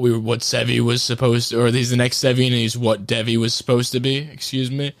what Sevy was supposed to, or he's the next Sevy, and he's what Devi was supposed to be.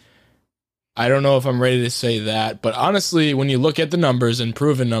 Excuse me. I don't know if I'm ready to say that, but honestly, when you look at the numbers and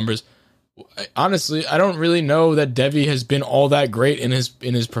proven numbers, honestly, I don't really know that Devi has been all that great in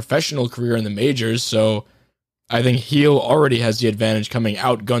his professional career in the majors. So I think Heel already has the advantage coming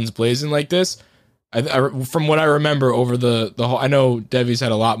out guns blazing like this. From what I remember over the whole, I know Devi's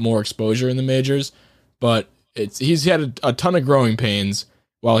had a lot more exposure in the majors, but he's had a ton of growing pains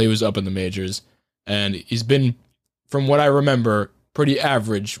while he was up in the majors, and he's been, from what I remember, pretty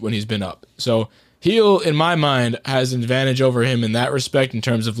average when he's been up. So Heel, in my mind, has an advantage over him in that respect in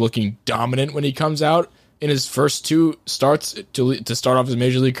terms of looking dominant when he comes out in his first 2 starts to start off his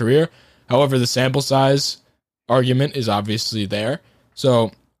major league career. However, the sample size argument is obviously there.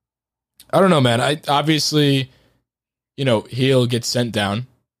 So I don't know, man. Obviously, Heel gets sent down.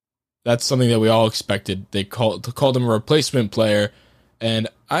 That's something that we all expected. They called him a replacement player. And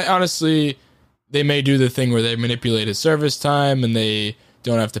I honestly, they may do the thing where they manipulate his service time and they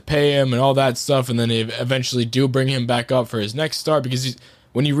don't have to pay him and all that stuff. And then they eventually do bring him back up for his next start, because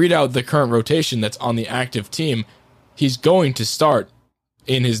when you read out the current rotation that's on the active team, he's going to start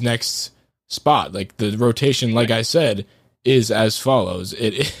in his next spot. Like the rotation, like I said, is as follows.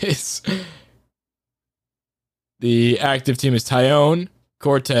 It is the active team is Taillon,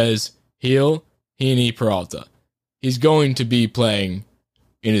 Cortez, Heel, Heaney, Peralta. He's going to be playing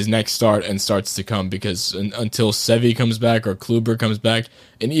in his next start and starts to come, because until Sevy comes back or Kluber comes back,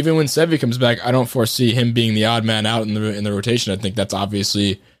 and even when Sevy comes back, I don't foresee him being the odd man out in the rotation. I think that's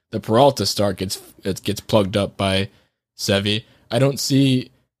obviously the Peralta start gets plugged up by Sevy. I don't see.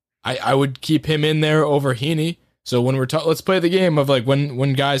 I would keep him in there over Heaney. So when let's play the game of like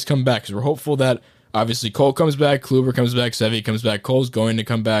when guys come back, because we're hopeful that obviously Cole comes back, Kluber comes back, Sevy comes back, Cole's going to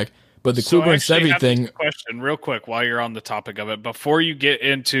come back. But the Kluber and Sevy thing. Question, real quick, while you're on the topic of it, before you get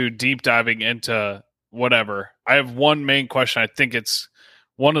into deep diving into whatever, I have one main question. I think it's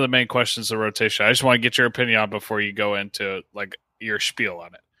one of the main questions of rotation. I just want to get your opinion on before you go into like your spiel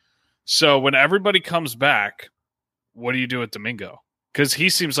on it. So when everybody comes back, what do you do with Domingo? Because he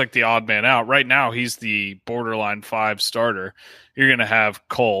seems like the odd man out right now. He's the borderline 5 starter. You're going to have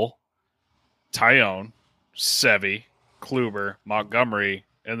Cole, Taillon, Sevy, Kluber, Montgomery.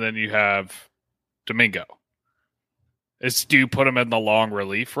 And then you have Domingo. Do you put him in the long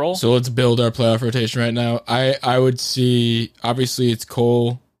relief role? So let's build our playoff rotation right now. I would see, obviously it's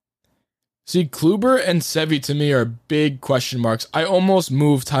Cole. See, Kluber and Sevy to me are big question marks. I almost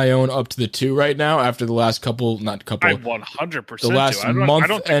moved Taillon up to the 2 right now after the last I 100%. The last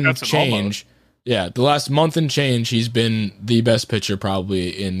month and change. Yeah, the last month and change, he's been the best pitcher probably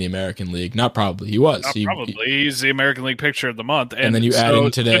in the American League. Not probably, he was. He's the American League Pitcher of the Month. And then you add in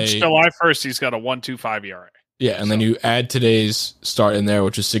today. July 1st, he's got a 1.25 ERA. Yeah, and then you add today's start in there,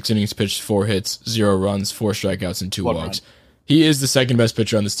 which is 6 innings pitched, 4 hits, 0 runs, 4 strikeouts, and 2 walks. He is the second best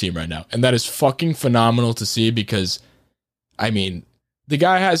pitcher on this team right now. And that is fucking phenomenal to see because, I mean, the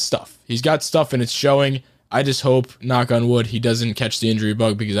guy has stuff. He's got stuff and it's showing. I just hope, knock on wood, he doesn't catch the injury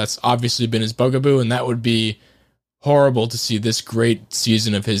bug, because that's obviously been his bugaboo, and that would be horrible to see this great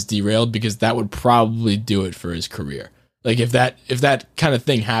season of his derailed, because that would probably do it for his career. Like, if that kind of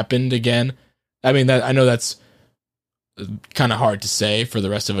thing happened again, I mean, I know that's kind of hard to say for the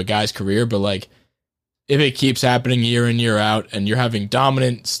rest of a guy's career, but like, if it keeps happening year in, year out, and you're having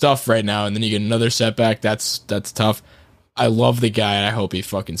dominant stuff right now, and then you get another setback, that's tough. I love the guy, and I hope he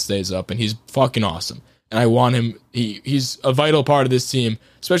fucking stays up, and he's fucking awesome. And I want him, he's a vital part of this team,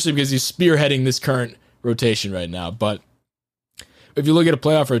 especially because he's spearheading this current rotation right now. But if you look at a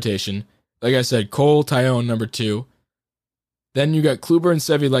playoff rotation, like I said, Cole, Tyone, number 2. Then you got Kluber and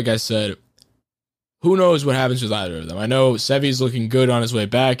Sevy, like I said. Who knows what happens with either of them? I know Sevy's looking good on his way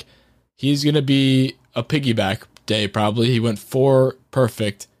back. He's going to be a piggyback day, probably. He went 4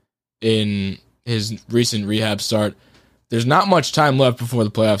 perfect in his recent rehab start. There's not much time left before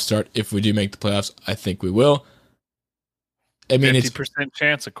the playoffs start. If we do make the playoffs, I think we will. I mean, 50%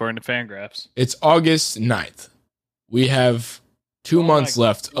 chance according to Fangraphs. It's August 9th. We have 2 months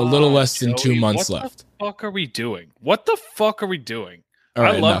left, a little less than 2 months left. What the fuck are we doing? What the fuck are we doing? All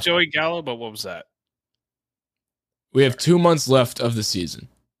right, I love Joey Gallo, but what was that? We have 2 months left of the season.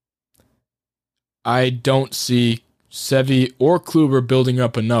 I don't see Sevy or Kluber building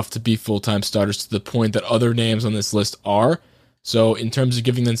up enough to be full-time starters to the point that other names on this list are. So in terms of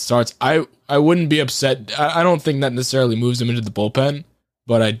giving them starts, I wouldn't be upset. I don't think that necessarily moves them into the bullpen,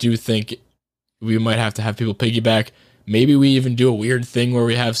 but I do think we might have to have people piggyback. Maybe we even do a weird thing where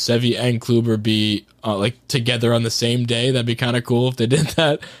we have Sevy and Kluber be like together on the same day. That'd be kind of cool if they did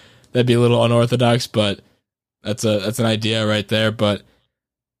that. That'd be a little unorthodox, but that's an idea right there. But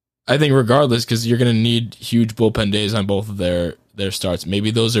I think regardless, because you're going to need huge bullpen days on both of their starts.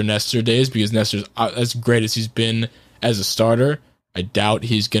 Maybe those are Nestor days, because Nestor's as great as he's been as a starter. I doubt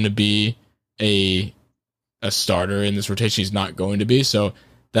he's going to be a starter in this rotation. He's not going to be. So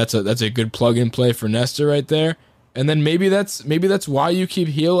that's a good plug and play for Nestor right there. And then maybe that's why you keep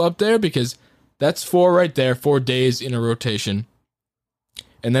Heel up there, because that's 4 right there, 4 days in a rotation.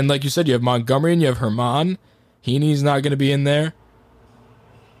 And then, like you said, you have Montgomery and you have Herman. Heaney's not going to be in there.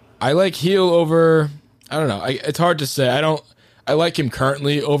 I like Heel over, I don't know. It's hard to say. I like him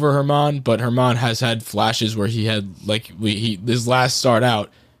currently over Herman, but Herman has had flashes where he had, like, his last start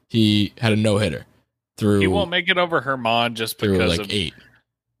out, he had a no-hitter through. He won't make it over Herman just because like of 8.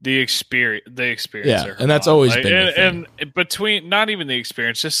 The experience. Yeah, and that's always been and between not even the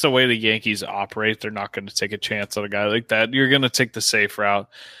experience, just the way the Yankees operate, they're not going to take a chance on a guy like that. You're going to take the safe route,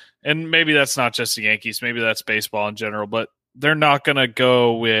 and maybe that's not just the Yankees. Maybe that's baseball in general, but they're not going to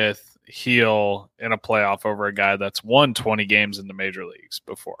go with Heel in a playoff over a guy that's won 20 games in the major leagues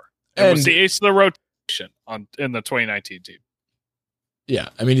before and was the ace of the rotation in the 2019 team. Yeah,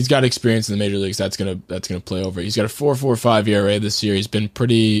 I mean, he's got experience in the major leagues. That's gonna play over. He's got a 4.45 ERA this year. He's been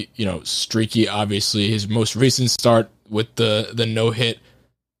pretty, streaky. Obviously, his most recent start with the no hit,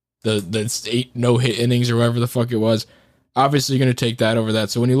 the 8 no hit innings or whatever the fuck it was. Obviously, you're gonna take that over that.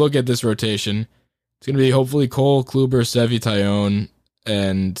 So when you look at this rotation, it's gonna be hopefully Cole, Kluber, Sevy, Tyone,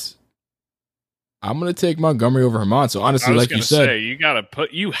 and I'm gonna take Montgomery over Herman. So honestly, like you said,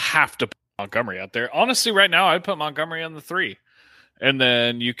 you have to put Montgomery out there. Honestly, right now, I'd put Montgomery on the 3. And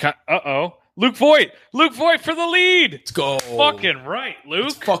then you Luke Voit for the lead. Let's go. Fucking right, Luke.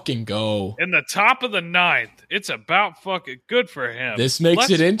 Let's fucking go. In the top of the 9th. It's about fucking good for him. This makes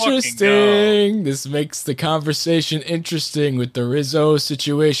it interesting. This makes the conversation interesting with the Rizzo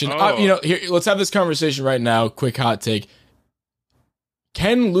situation. Here, let's have this conversation right now. Quick hot take.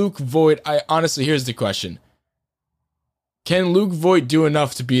 Can Luke Voit, here's the question. Can Luke Voit do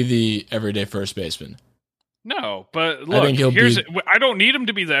enough to be the everyday first baseman? No, but look, I don't need him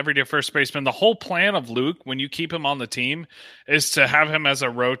to be the everyday first baseman. The whole plan of Luke, when you keep him on the team, is to have him as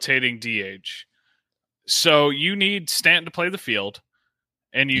a rotating DH. So you need Stanton to play the field,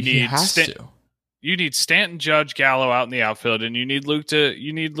 and you need Stanton, Judge, Gallo out in the outfield, and you need Luke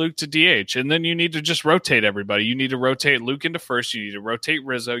to DH, and then you need to just rotate everybody. You need to rotate Luke into first. You need to rotate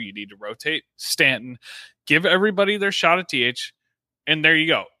Rizzo. You need to rotate Stanton. Give everybody their shot at DH. And there you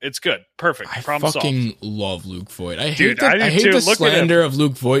go. It's good. Perfect. Problem fucking solved. Love Luke Voit. I hate the slander of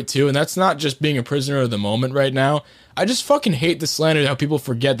Luke Voit too, and that's not just being a prisoner of the moment right now. I just fucking hate the slander, how people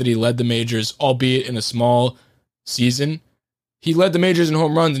forget that he led the majors, albeit in a small season. He led the majors in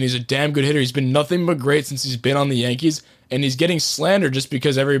home runs, and he's a damn good hitter. He's been nothing but great since he's been on the Yankees, and he's getting slandered just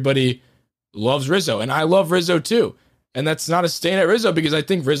because everybody loves Rizzo, and I love Rizzo too. And that's not a stain at Rizzo, because I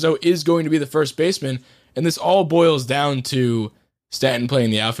think Rizzo is going to be the first baseman, and this all boils down to Stanton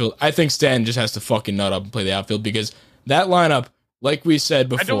playing the outfield. I think Stanton just has to fucking nut up and play the outfield, because that lineup like we said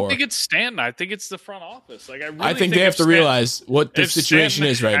before. I don't think it's Stanton. I think it's the front office. Like I think they have to realize what the situation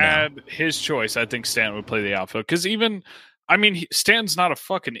is right now. If Stanton had his choice, I think Stanton would play the outfield. Because Stanton's not a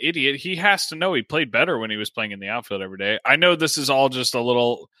fucking idiot. He has to know he played better when he was playing in the outfield every day. I know this is all just a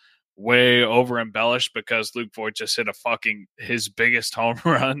little way over embellished because Luke Voit just hit his biggest home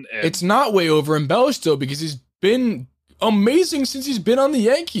run. It's not way over embellished though, because he's been amazing since he's been on the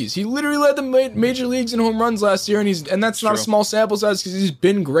Yankees. He literally led the major leagues in home runs last year, and that's not a small sample size because he's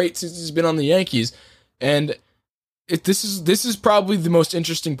been great since he's been on the Yankees. And this is probably the most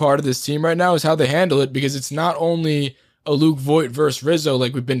interesting part of this team right now is how they handle it, because it's not only a Luke Voit versus Rizzo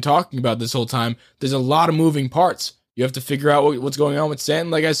like we've been talking about this whole time. There's a lot of moving parts. You have to figure out what's going on with Stanton,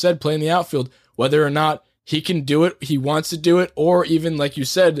 like I said, playing the outfield, whether or not he can do it, he wants to do it, or even, like you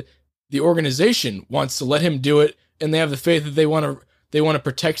said, the organization wants to let him do it, and they have the faith that they want to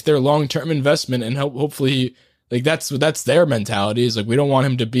protect their long-term investment, and hopefully, like that's their mentality, is like, we don't want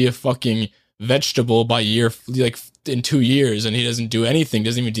him to be a fucking vegetable by year, like in 2 years, and he doesn't do anything,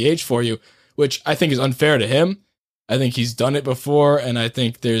 doesn't even DH for you, which I think is unfair to him. I think he's done it before, and I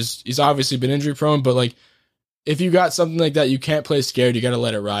think he's obviously been injury prone, but like, if you got something like that, you can't play scared. You got to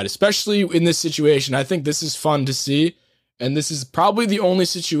let it ride, especially in this situation. I think this is fun to see, and this is probably the only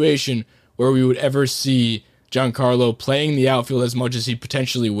situation where we would ever see Giancarlo playing the outfield as much as he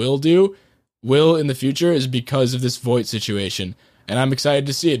potentially will in the future, is because of this Voit situation. And I'm excited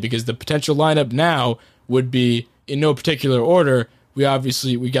to see it, because the potential lineup now would be, in no particular order, we got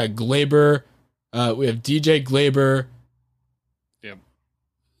Gleyber, we have DJ Gleyber.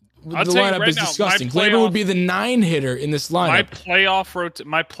 The lineup is disgusting. Gleyber would be the 9-hitter in this lineup.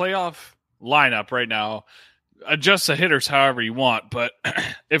 My playoff lineup right now, adjust the hitters however you want, but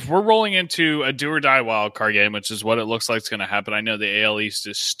if we're rolling into a do-or-die wild card game, which is what it looks like is going to happen, I know the AL East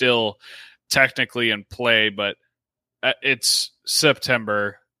is still technically in play, but it's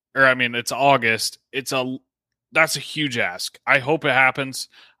September, it's August. That's a huge ask. I hope it happens.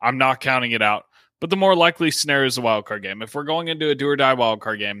 I'm not counting it out. But the more likely scenario is a wild card game. If we're going into a do-or-die wild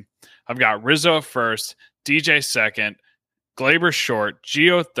card game, I've got Rizzo at first, DJ second, Gleyber short,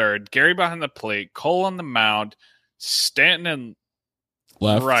 Gio third, Gary behind the plate, Cole on the mound, Stanton in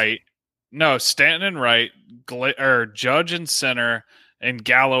left, right. No, Stanton in right, Judge in center, and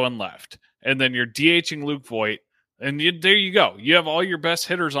Gallo in left. And then you're DHing Luke Voit, and there you go. You have all your best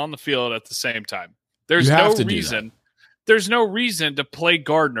hitters on the field at the same time. There's no reason to play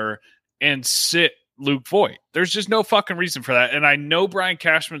Gardner and sit Luke Voit. There's just no fucking reason for that. And I know Brian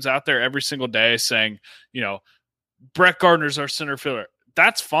Cashman's out there every single day saying, Brett Gardner's our center fielder.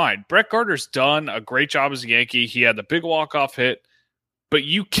 That's fine. Brett Gardner's done a great job as a Yankee. He had the big walk-off hit. But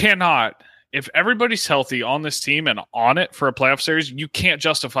you cannot, if everybody's healthy on this team and on it for a playoff series, you can't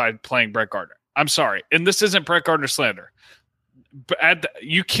justify playing Brett Gardner. I'm sorry. And this isn't Brett Gardner slander.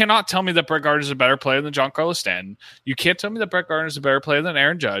 You cannot tell me that Brett Gardner is a better player than Giancarlo Stanton. You can't tell me that Brett Gardner is a better player than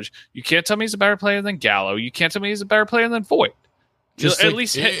Aaron Judge. You can't tell me he's a better player than Gallo. You can't tell me he's a better player than Voit. At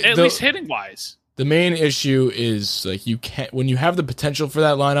least hitting wise. The main issue is, like, you can't, when you have the potential for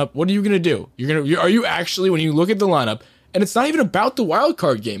that lineup, what are you going to do? Are you actually, when you look at the lineup, and it's not even about the wild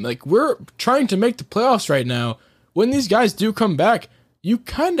card game, like, we're trying to make the playoffs right now. When these guys do come back, I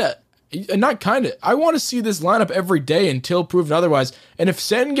want to see this lineup every day until proven otherwise. And if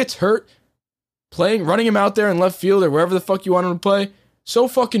Stanton gets hurt, running him out there in left field or wherever the fuck you want him to play, so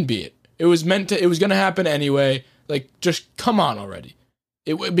fucking be it. It was going to happen anyway. Like, just come on already.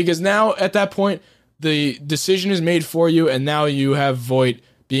 Because now, at that point, the decision is made for you, and now you have Voit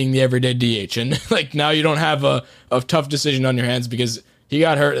being the everyday DH. And, like, now you don't have a tough decision on your hands because he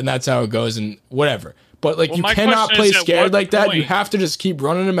got hurt, and that's how it goes, and whatever. But, like, you cannot play scared like that. You have to just keep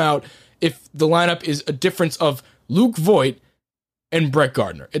running him out if the lineup is a difference of Luke Voit and Brett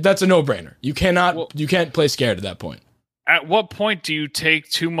Gardner. That's a no-brainer. You can't play scared at that point. At what point do you take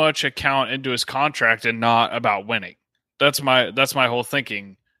too much account into his contract and not about winning? That's my whole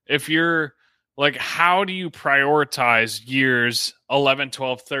thinking. If you're like, how do you prioritize years 11,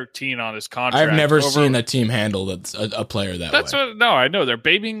 12, 13 on his contract? I've never seen a team handle a player that way. No, I know. They're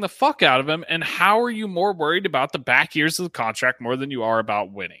babying the fuck out of him. And how are you more worried about the back years of the contract more than you are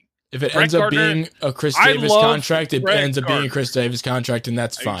about winning? If it ends up being a Chris Davis contract, it ends up being a Chris Davis contract, and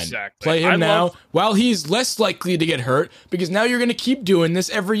that's fine. Exactly. Play him now while he's less likely to get hurt, because now you're going to keep doing this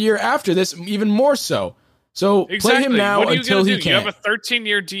every year after this, even more so. So play him now until he can. You have a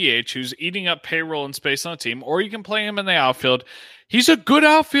 13-year DH who's eating up payroll and space on the team, or you can play him in the outfield. He's a good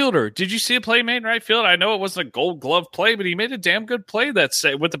outfielder. Did you see a play made in right field? I know it wasn't a Gold Glove play, but he made a damn good play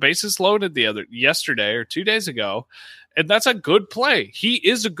with the bases loaded yesterday or 2 days ago. And that's a good play. He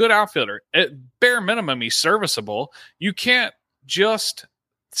is a good outfielder. At bare minimum, he's serviceable. You can't just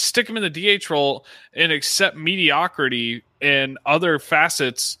stick him in the DH role and accept mediocrity in other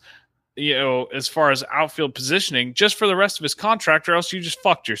facets, as far as outfield positioning, just for the rest of his contract, or else you just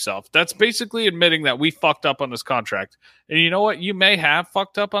fucked yourself. That's basically admitting that we fucked up on this contract. And you know what? You may have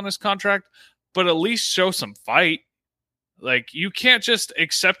fucked up on this contract, but at least show some fight. Like, you can't just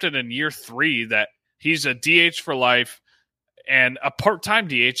accept it in year 3 that he's a DH for life and a part-time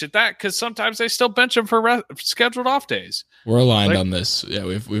DH at that, because sometimes they still bench him for scheduled off days. We're aligned on this. Yeah,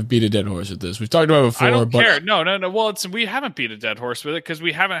 we've beat a dead horse with this. We've talked about it before. I don't care. No. Well, we haven't beat a dead horse with it because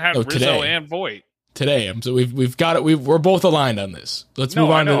we haven't had Rizzo today. and Voit. Today, so we've got it. We're both aligned on this. Let's move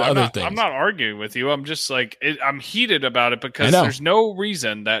on to other things. I'm not arguing with you. I'm just like, I'm heated about it because there's no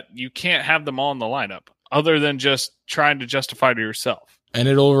reason that you can't have them all in the lineup other than just trying to justify to yourself. And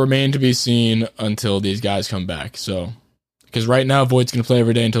it'll remain to be seen until these guys come back. So, because right now Voigt's going to play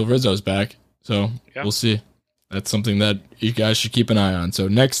every day until Rizzo's back. So We'll see. That's something that you guys should keep an eye on. So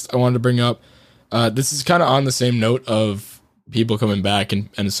next, I wanted to bring up, this is kind of on the same note of people coming back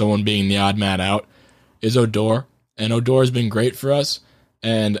and someone being the odd man out, is Odor. And Odor has been great for us.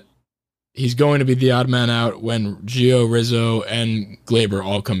 And he's going to be the odd man out when Gio, Rizzo, and Glaber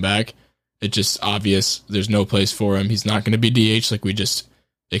all come back. It's just obvious there's no place for him. He's not going to be DH like we just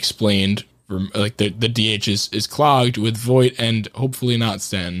explained. Like the DH is clogged with Voit and hopefully not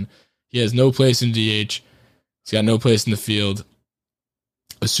Stanton. He has no place in DH. He's got no place in the field.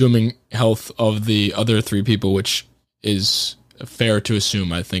 Assuming health of the other 3 people, which is fair to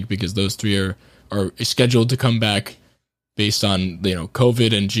assume, I think, because those 3 are scheduled to come back based on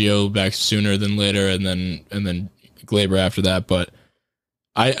COVID and Gio back sooner than later, and then Glaber after that. But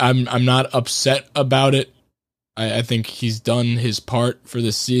I'm not upset about it. I think he's done his part for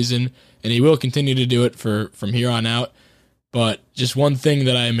this season, and he will continue to do it from here on out. But just one thing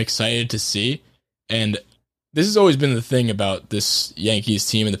that I am excited to see, and this has always been the thing about this Yankees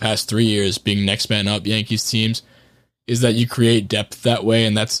team in the past 3 years being next man up Yankees teams, is that you create depth that way,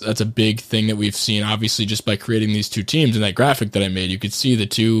 and that's a big thing that we've seen, obviously, just by creating these 2 teams. In that graphic that I made, you could see the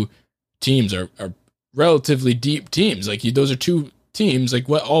 2 teams are relatively deep teams. Like, those are 2 teams, like,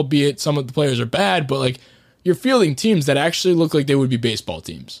 what, albeit some of the players are bad, but like, you're fielding teams that actually look like they would be baseball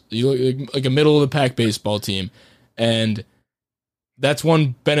teams. You look like a middle-of-the-pack baseball team, and that's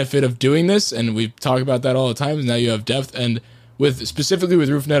one benefit of doing this, and we talk about that all the time, is now you have depth. And specifically with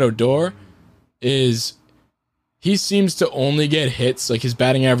Rougned Odor, is he seems to only get hits, like his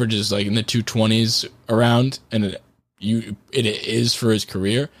batting average is like in the 220s around, and it is for his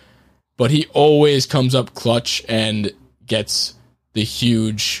career, but he always comes up clutch and gets the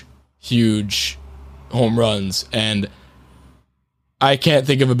huge home runs, and I can't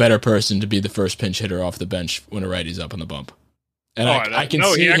think of a better person to be the first pinch hitter off the bench when a righty's up on the bump. And I can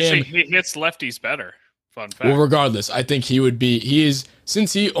see him. He hits lefties better. Fun fact. Well, regardless, I think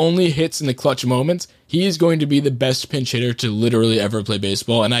since he only hits in the clutch moments, he is going to be the best pinch hitter to literally ever play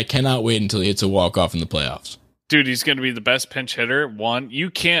baseball, and I cannot wait until he hits a walk-off in the playoffs. Dude, he's going to be the best pinch hitter.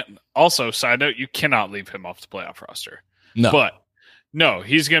 Side note, you cannot leave him off the playoff roster. No. But, no,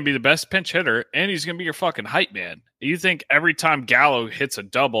 he's going to be the best pinch hitter, and he's going to be your fucking hype man. You think every time Gallo hits a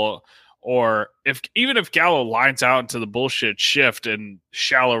double, or even if Gallo lines out into the bullshit shift in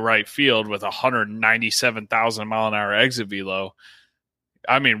shallow right field with 197,000 mile an hour exit velo,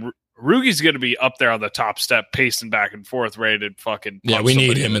 I mean, Rougie's going to be up there on the top step, pacing back and forth, ready to fucking. Yeah, we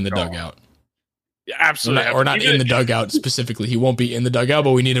need him in the dugout. Yeah, absolutely, or not in the dugout specifically. He won't be in the dugout,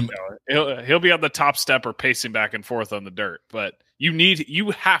 but we need him. He'll be on the top step or pacing back and forth on the dirt, but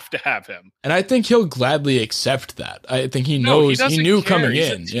you have to have him. And I think he'll gladly accept that. I think he knows. He knew coming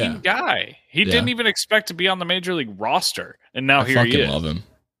He's in. A team guy. He didn't even expect to be on the major league roster, and now here he is. I love him.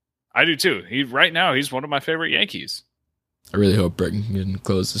 I do too. Right now, he's one of my favorite Yankees. I really hope Britton can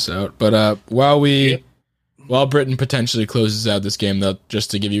close this out. But while Britton potentially closes out this game, though,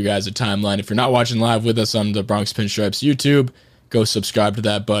 just to give you guys a timeline, if you're not watching live with us on the Bronx Pinstripes YouTube, go subscribe to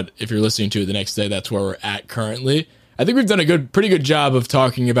that. But if you're listening to it the next day, that's where we're at currently. I think we've done a pretty good job of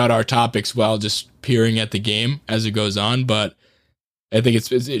talking about our topics while just peering at the game as it goes on. But I think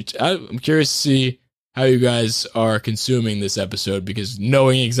I'm curious to see how you guys are consuming this episode, because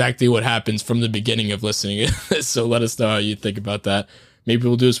knowing exactly what happens from the beginning of listening to this. So let us know how you think about that. Maybe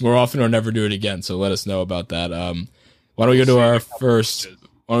we'll do this more often or never do it again. So let us know about that. Why don't we go to our first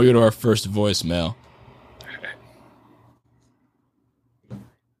voicemail?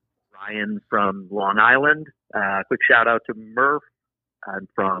 Ryan from Long Island. Quick shout out to Murph. I'm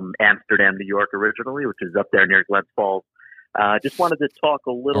from Amsterdam, New York originally, which is up there near Glens Falls. Just wanted to talk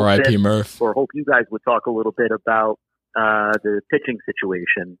a little R.I.P. bit, Murph. or hope you guys would talk a little bit about the pitching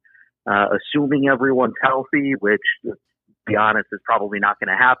situation. Assuming everyone's healthy, which be honest, is probably not going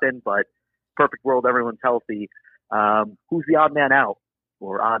to happen. But perfect world, everyone's healthy. Who's the odd man out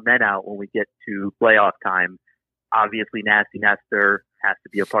or odd men out when we get to playoff time? Obviously, Nasty Nestor has to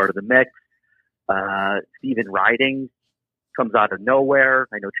be a part of the mix. Steven Riding comes out of nowhere.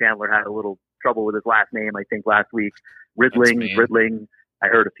 I know Chandler had a little trouble with his last name, I think, last week. Ridling, I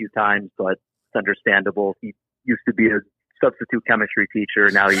heard a few times, but it's understandable. He used to be a substitute chemistry teacher.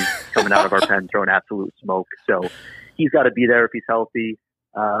 Now he's coming out of our pen throwing absolute smoke. So he's got to be there if he's healthy.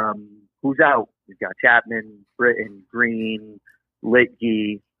 Who's out? We've got Chapman, Britton, Green,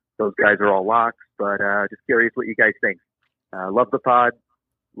 Litke. Those guys are all locks, but just curious what you guys think. Love the pod.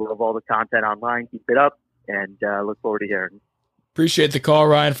 Love all the content online. Keep it up, and look forward to hearing. Appreciate the call,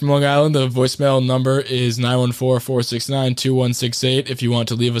 Ryan from Long Island. The voicemail number is 914-469-2168. If you want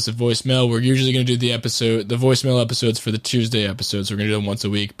to leave us a voicemail, we're usually going to do the voicemail episodes for the Tuesday episodes. We're going to do them once a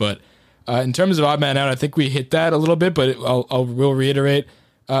week. But in terms of odd man out, I think we hit that a little bit, but we'll reiterate.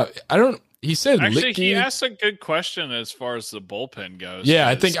 He said actually, Litke. he asked a good question as far as the bullpen goes. Yeah,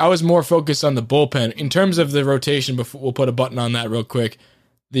 I think I was more focused on the bullpen. In terms of the rotation, before we'll put a button on that real quick.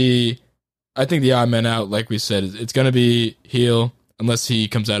 I think the odd man out, like we said, it's going to be Heel unless he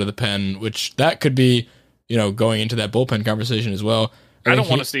comes out of the pen, which that could be, going into that bullpen conversation as well. I don't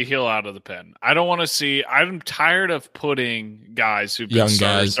want to see Heel out of the pen. I don't want to see. I'm tired of putting guys who've been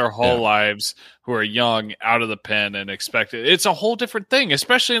starters their whole lives, who are young, out of the pen and expected. It's a whole different thing,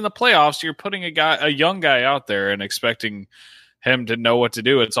 especially in the playoffs. You're putting a young guy out there and expecting him to know what to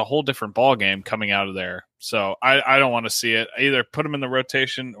do. It's a whole different ball game coming out of there. So I don't want to see it. Either put him in the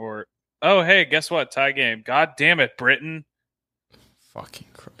rotation or, oh, hey, guess what? Tie game. God damn it, Britton. Fucking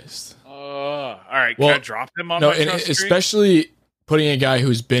Christ. All right, can I drop him on my trust tree? Especially putting a guy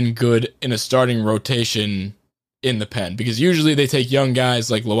who's been good in a starting rotation in the pen, because usually they take young guys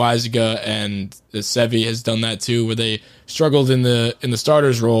like Loaizaga, and Sevi has done that too, where they struggled in the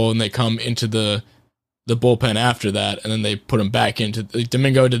starters role and they come into the bullpen after that, and then they put them back into.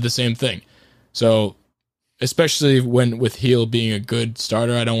 Domingo did the same thing. So especially with Heel being a good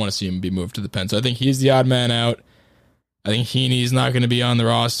starter, I don't want to see him be moved to the pen. So I think he's the odd man out. I think Heaney's not going to be on the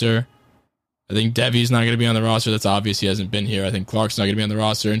roster. I think Devy's not going to be on the roster. That's obvious. He hasn't been here. I think Clark's not going to be on the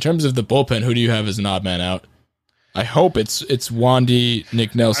roster. In terms of the bullpen, who do you have as an odd man out? I hope it's Wandy,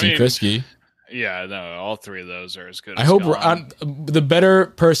 Nick Nelson, Krisky. Yeah, no, all three of those are as good. I hope the better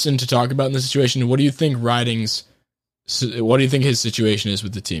person to talk about in this situation. What do you think his situation is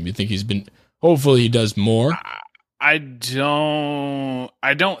with the team? You think he's been? Hopefully, he does more. I don't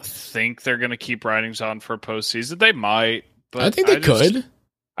think they're going to keep Ridings on for postseason. They might, but I think they could.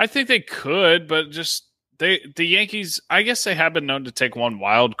 I think they could, but just the Yankees. I guess they have been known to take one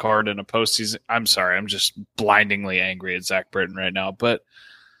wild card in a postseason. I'm sorry, I'm just blindingly angry at Zach Britton right now, but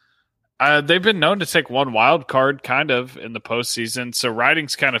they've been known to take one wild card kind of in the postseason. So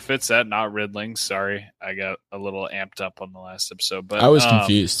Ridings kind of fits that. Not Ridling. Sorry, I got a little amped up on the last episode, but I was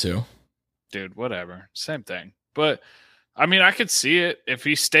confused too. Dude, whatever, same thing. But I mean, I could see it if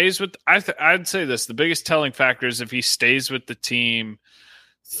he stays with. I'd say this: the biggest telling factor is if he stays with the team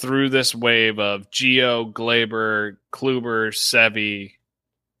through this wave of Gio, Glaber, Kluber, Sevy,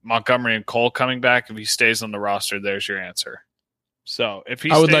 Montgomery, and Cole coming back. If he stays on the roster, there's your answer. So if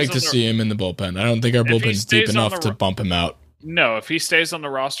he, I would like to see him in the bullpen. I don't think our bullpen's deep enough to bump him out. No, if he stays on the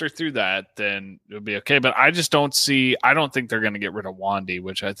roster through that, then it'll be okay. But I just don't see. I don't think they're going to get rid of Wandy,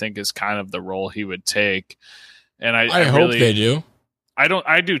 which I think is kind of the role he would take. And I hope they do.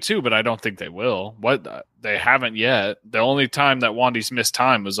 I do too, but I don't think they will. They haven't yet. The only time that Wandy's missed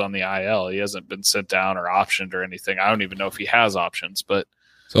time was on the IL. He hasn't been sent down or optioned or anything. I don't even know if he has options, but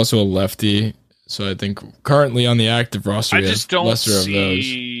it's also a lefty. So I think currently on the active roster, I just don't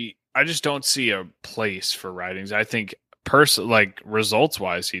see a place for Ridings. I think results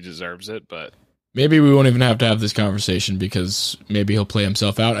wise, he deserves it, but maybe we won't even have to have this conversation because maybe he'll play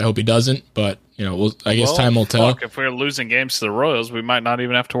himself out. I hope he doesn't, but I guess time will tell. If we're losing games to the Royals, we might not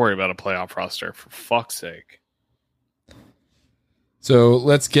even have to worry about a playoff roster, for fuck's sake. So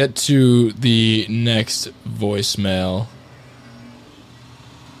let's get to the next voicemail.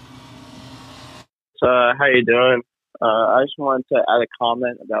 So how you doing? I just wanted to add a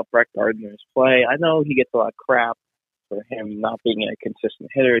comment about Brett Gardner's play. I know he gets a lot of crap for him not being a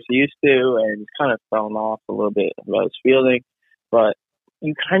consistent hitter as he used to, and he's kind of thrown off a little bit about his fielding, but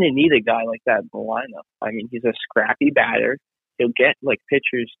you kind of need a guy like that in the lineup. I mean, he's a scrappy batter. He'll get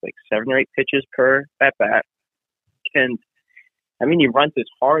pitches, 7 or 8 pitches per at bat. And I mean, he runs his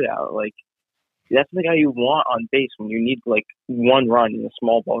heart out. That's the guy you want on base when you need one run in a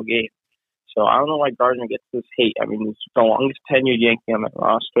small ball game. So I don't know why Gardner gets this hate. I mean, he's the longest tenured Yankee on that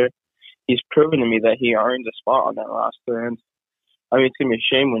roster. he's proven to me that he earns a spot on that roster. And I mean, it's gonna be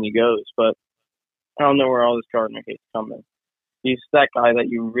a shame when he goes, but I don't know where all this Gardner hate's coming. He's that guy that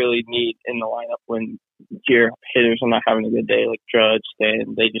you really need in the lineup when your hitters are not having a good day, like Judge,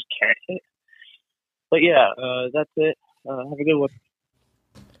 Stan. They just can't hit. But yeah, that's it. Have a good one.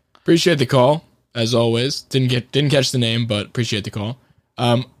 Appreciate the call, as always. Didn't catch the name, but appreciate the call.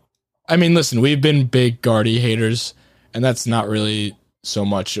 I mean, listen, we've been big Gardy haters, and that's not really so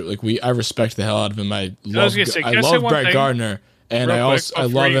much. Like I respect the hell out of him. I love Brett Gardner. And I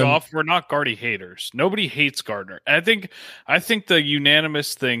love him. We're not Gardy haters. Nobody hates Gardner. I think the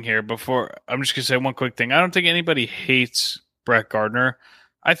unanimous thing here before I'm just gonna say one quick thing. I don't think anybody hates Brett Gardner.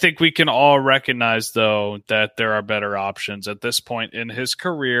 I think we can all recognize though that there are better options at this point in his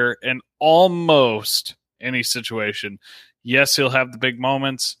career in almost any situation. Yes, he'll have the big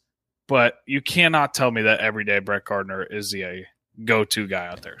moments, but you cannot tell me that every day Brett Gardner is the go-to guy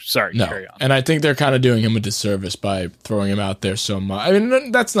out there. Sorry, no. Carry on. And I think they're kind of doing him a disservice by throwing him out there so much. I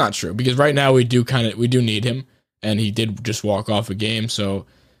mean, that's not true because right now we do need him, and he did just walk off a game, so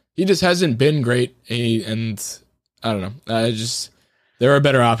he just hasn't been great. And I don't know. There are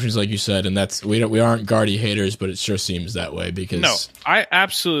better options, like you said, and we aren't Gardy haters, but it sure seems that way because no, I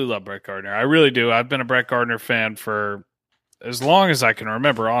absolutely love Brett Gardner. I really do. I've been a Brett Gardner fan for as long as I can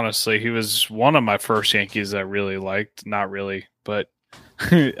remember. Honestly, he was one of my first Yankees that I really liked. Not really. But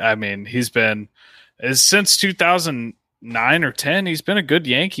I mean, he's been since 2009 or 10. He's been a good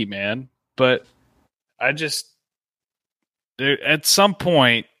Yankee, man. But at some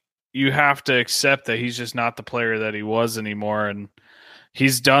point, you have to accept that he's just not the player that he was anymore. And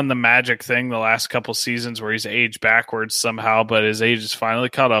he's done the magic thing the last couple seasons where he's aged backwards somehow, but his age has finally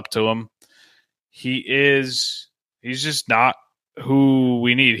caught up to him. He's just not who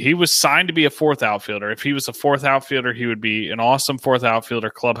we need. He was signed to be a fourth outfielder. If he was a fourth outfielder, he would be an awesome fourth outfielder,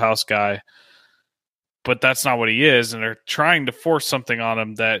 clubhouse guy. But that's not what he is, and they're trying to force something on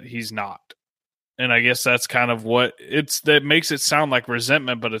him that he's not. And I guess that's kind of what that makes it sound like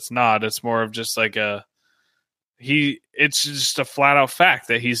resentment, but it's not. It's more of just like it's just a flat out fact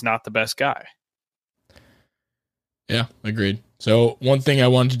that he's not the best guy. Yeah, agreed. So one thing I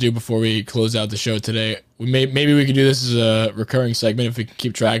wanted to do before we close out the show today, maybe we could do this as a recurring segment if we can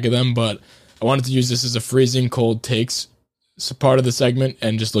keep track of them, but I wanted to use this as a freezing cold takes part of the segment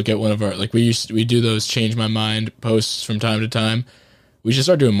and just look at one of our, like we do those change my mind posts from time to time. We should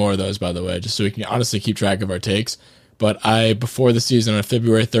start doing more of those, by the way, just so we can honestly keep track of our takes. But I, before the season on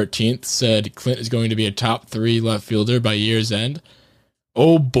February 13th, said Clint is going to be a top 3 left fielder by year's end.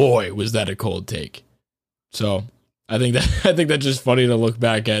 Oh boy, was that a cold take. So I think that's just funny to look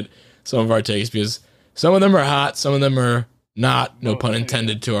back at some of our takes because some of them are hot, some of them are not. No pun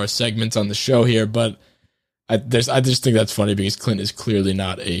intended to our segments on the show here, but I just think that's funny because Clint is clearly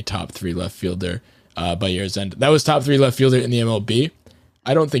not a top 3 left fielder by year's end. That was top 3 left fielder in the MLB.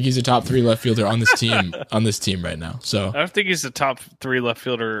 I don't think he's a top 3 left fielder on this team right now. So I don't think he's the top 3 left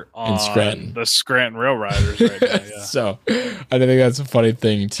fielder on Scranton. The Scranton Rail Riders right now. Yeah. So I think that's a funny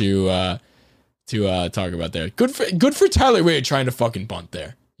thing to talk about there. Good for Tyler Wade trying to fucking bunt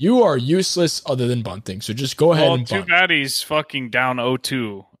there. You are useless other than bunting, so just go ahead and bunt. Too bad he's fucking down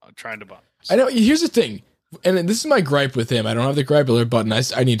 0-2 trying to bunt. I know. Here's the thing, and this is my gripe with him. I don't have the gripe alert button.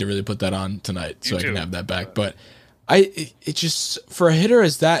 I need to really put that on tonight so I can have that back. But it just, for a hitter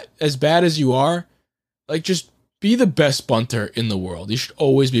as bad as you are, like, just be the best bunter in the world. You should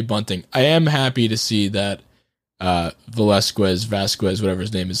always be bunting. I am happy to see that Vasquez, whatever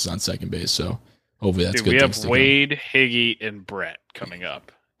his name is on second base. So hopefully that's good. We have Wade, Higgy, and Brett coming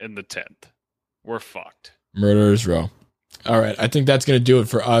up in the 10th. We're fucked. Murderers row. All right, I think that's going to do it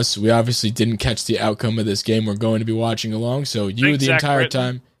for us. We obviously didn't catch the outcome of this game. We're going to be watching along. So the entire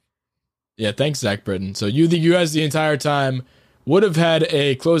time. Yeah, thanks, Zach Britton. So you guys the entire time would have had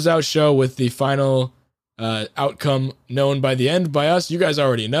a closeout show with the final outcome known by the end by us. You guys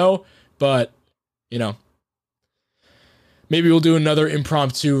already know, but, maybe we'll do another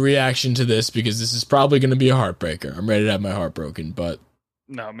impromptu reaction to this because this is probably going to be a heartbreaker. I'm ready to have my heart broken, but...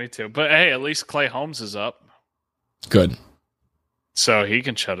 No, me too. But, hey, at least Clay Holmes is up. Good. So he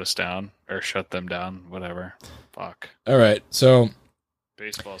can shut us down, or shut them down, whatever. Fuck. All right, so...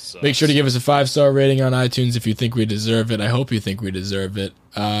 Baseball sucks. Make sure to give us a 5-star rating on iTunes if you think we deserve it. I hope you think we deserve it.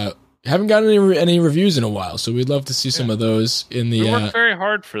 Haven't gotten any reviews in a while, so we'd love to see some of those in the... We worked very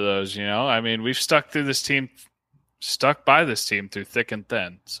hard for those, I mean, we've stuck by this team through thick and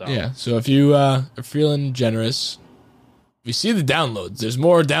thin. So yeah, so if you are feeling generous, we see the downloads. There's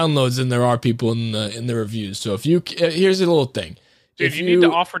more downloads than there are people in the reviews. So here's a little thing. Dude, you need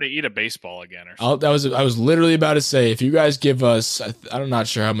to offer to eat a baseball again or something. I was literally about to say, if you guys give us, I'm not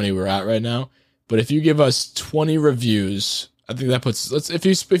sure how many we're at right now, but if you give us 20 reviews, I think that puts,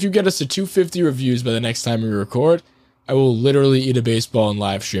 if you get us to 250 reviews by the next time we record, I will literally eat a baseball and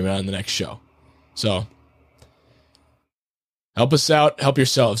live stream it on the next show. So help us out, help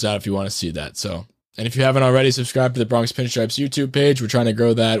yourselves out if you want to see that. So, and if you haven't already, subscribe to the Bronx Pinstripes YouTube page. We're trying to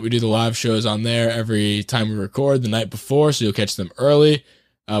grow that. We do the live shows on there every time we record the night before, so you'll catch them early.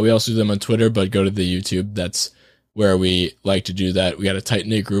 We also do them on Twitter, but go to the YouTube. That's where we like to do that. We got a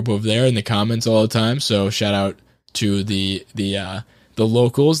tight-knit group over there in the comments all the time, so shout out to the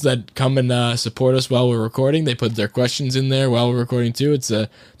locals that come and support us while we're recording. They put their questions in there while we're recording too. It's a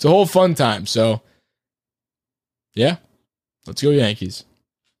whole fun time. So yeah, let's go Yankees.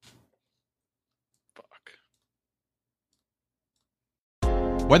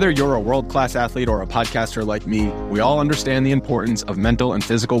 Whether you're a world-class athlete or a podcaster like me, we all understand the importance of mental and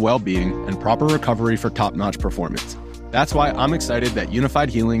physical well-being and proper recovery for top-notch performance. That's why I'm excited that Unified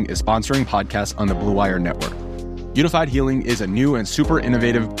Healing is sponsoring podcasts on the Blue Wire Network. Unified Healing is a new and super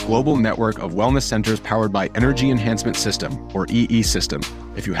innovative global network of wellness centers powered by Energy Enhancement System, or EE System.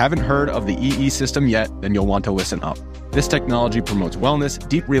 If you haven't heard of the EE System yet, then you'll want to listen up. This technology promotes wellness,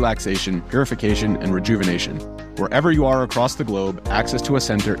 deep relaxation, purification, and rejuvenation. Wherever you are across the globe, access to a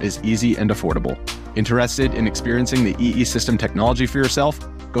center is easy and affordable. Interested in experiencing the EE System technology for yourself?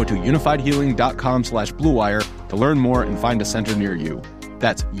 Go to unifiedhealing.com/bluewire to learn more and find a center near you.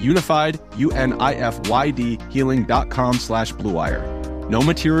 That's unified, UNIFYD, healing.com/bluewire. No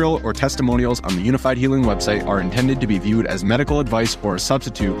material or testimonials on the Unified Healing website are intended to be viewed as medical advice or a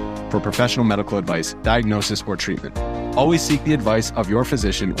substitute for professional medical advice, diagnosis, or treatment. Always seek the advice of your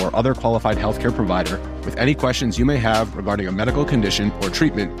physician or other qualified healthcare provider with any questions you may have regarding a medical condition or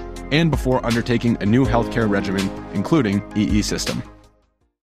treatment and before undertaking a new healthcare regimen, including EE System.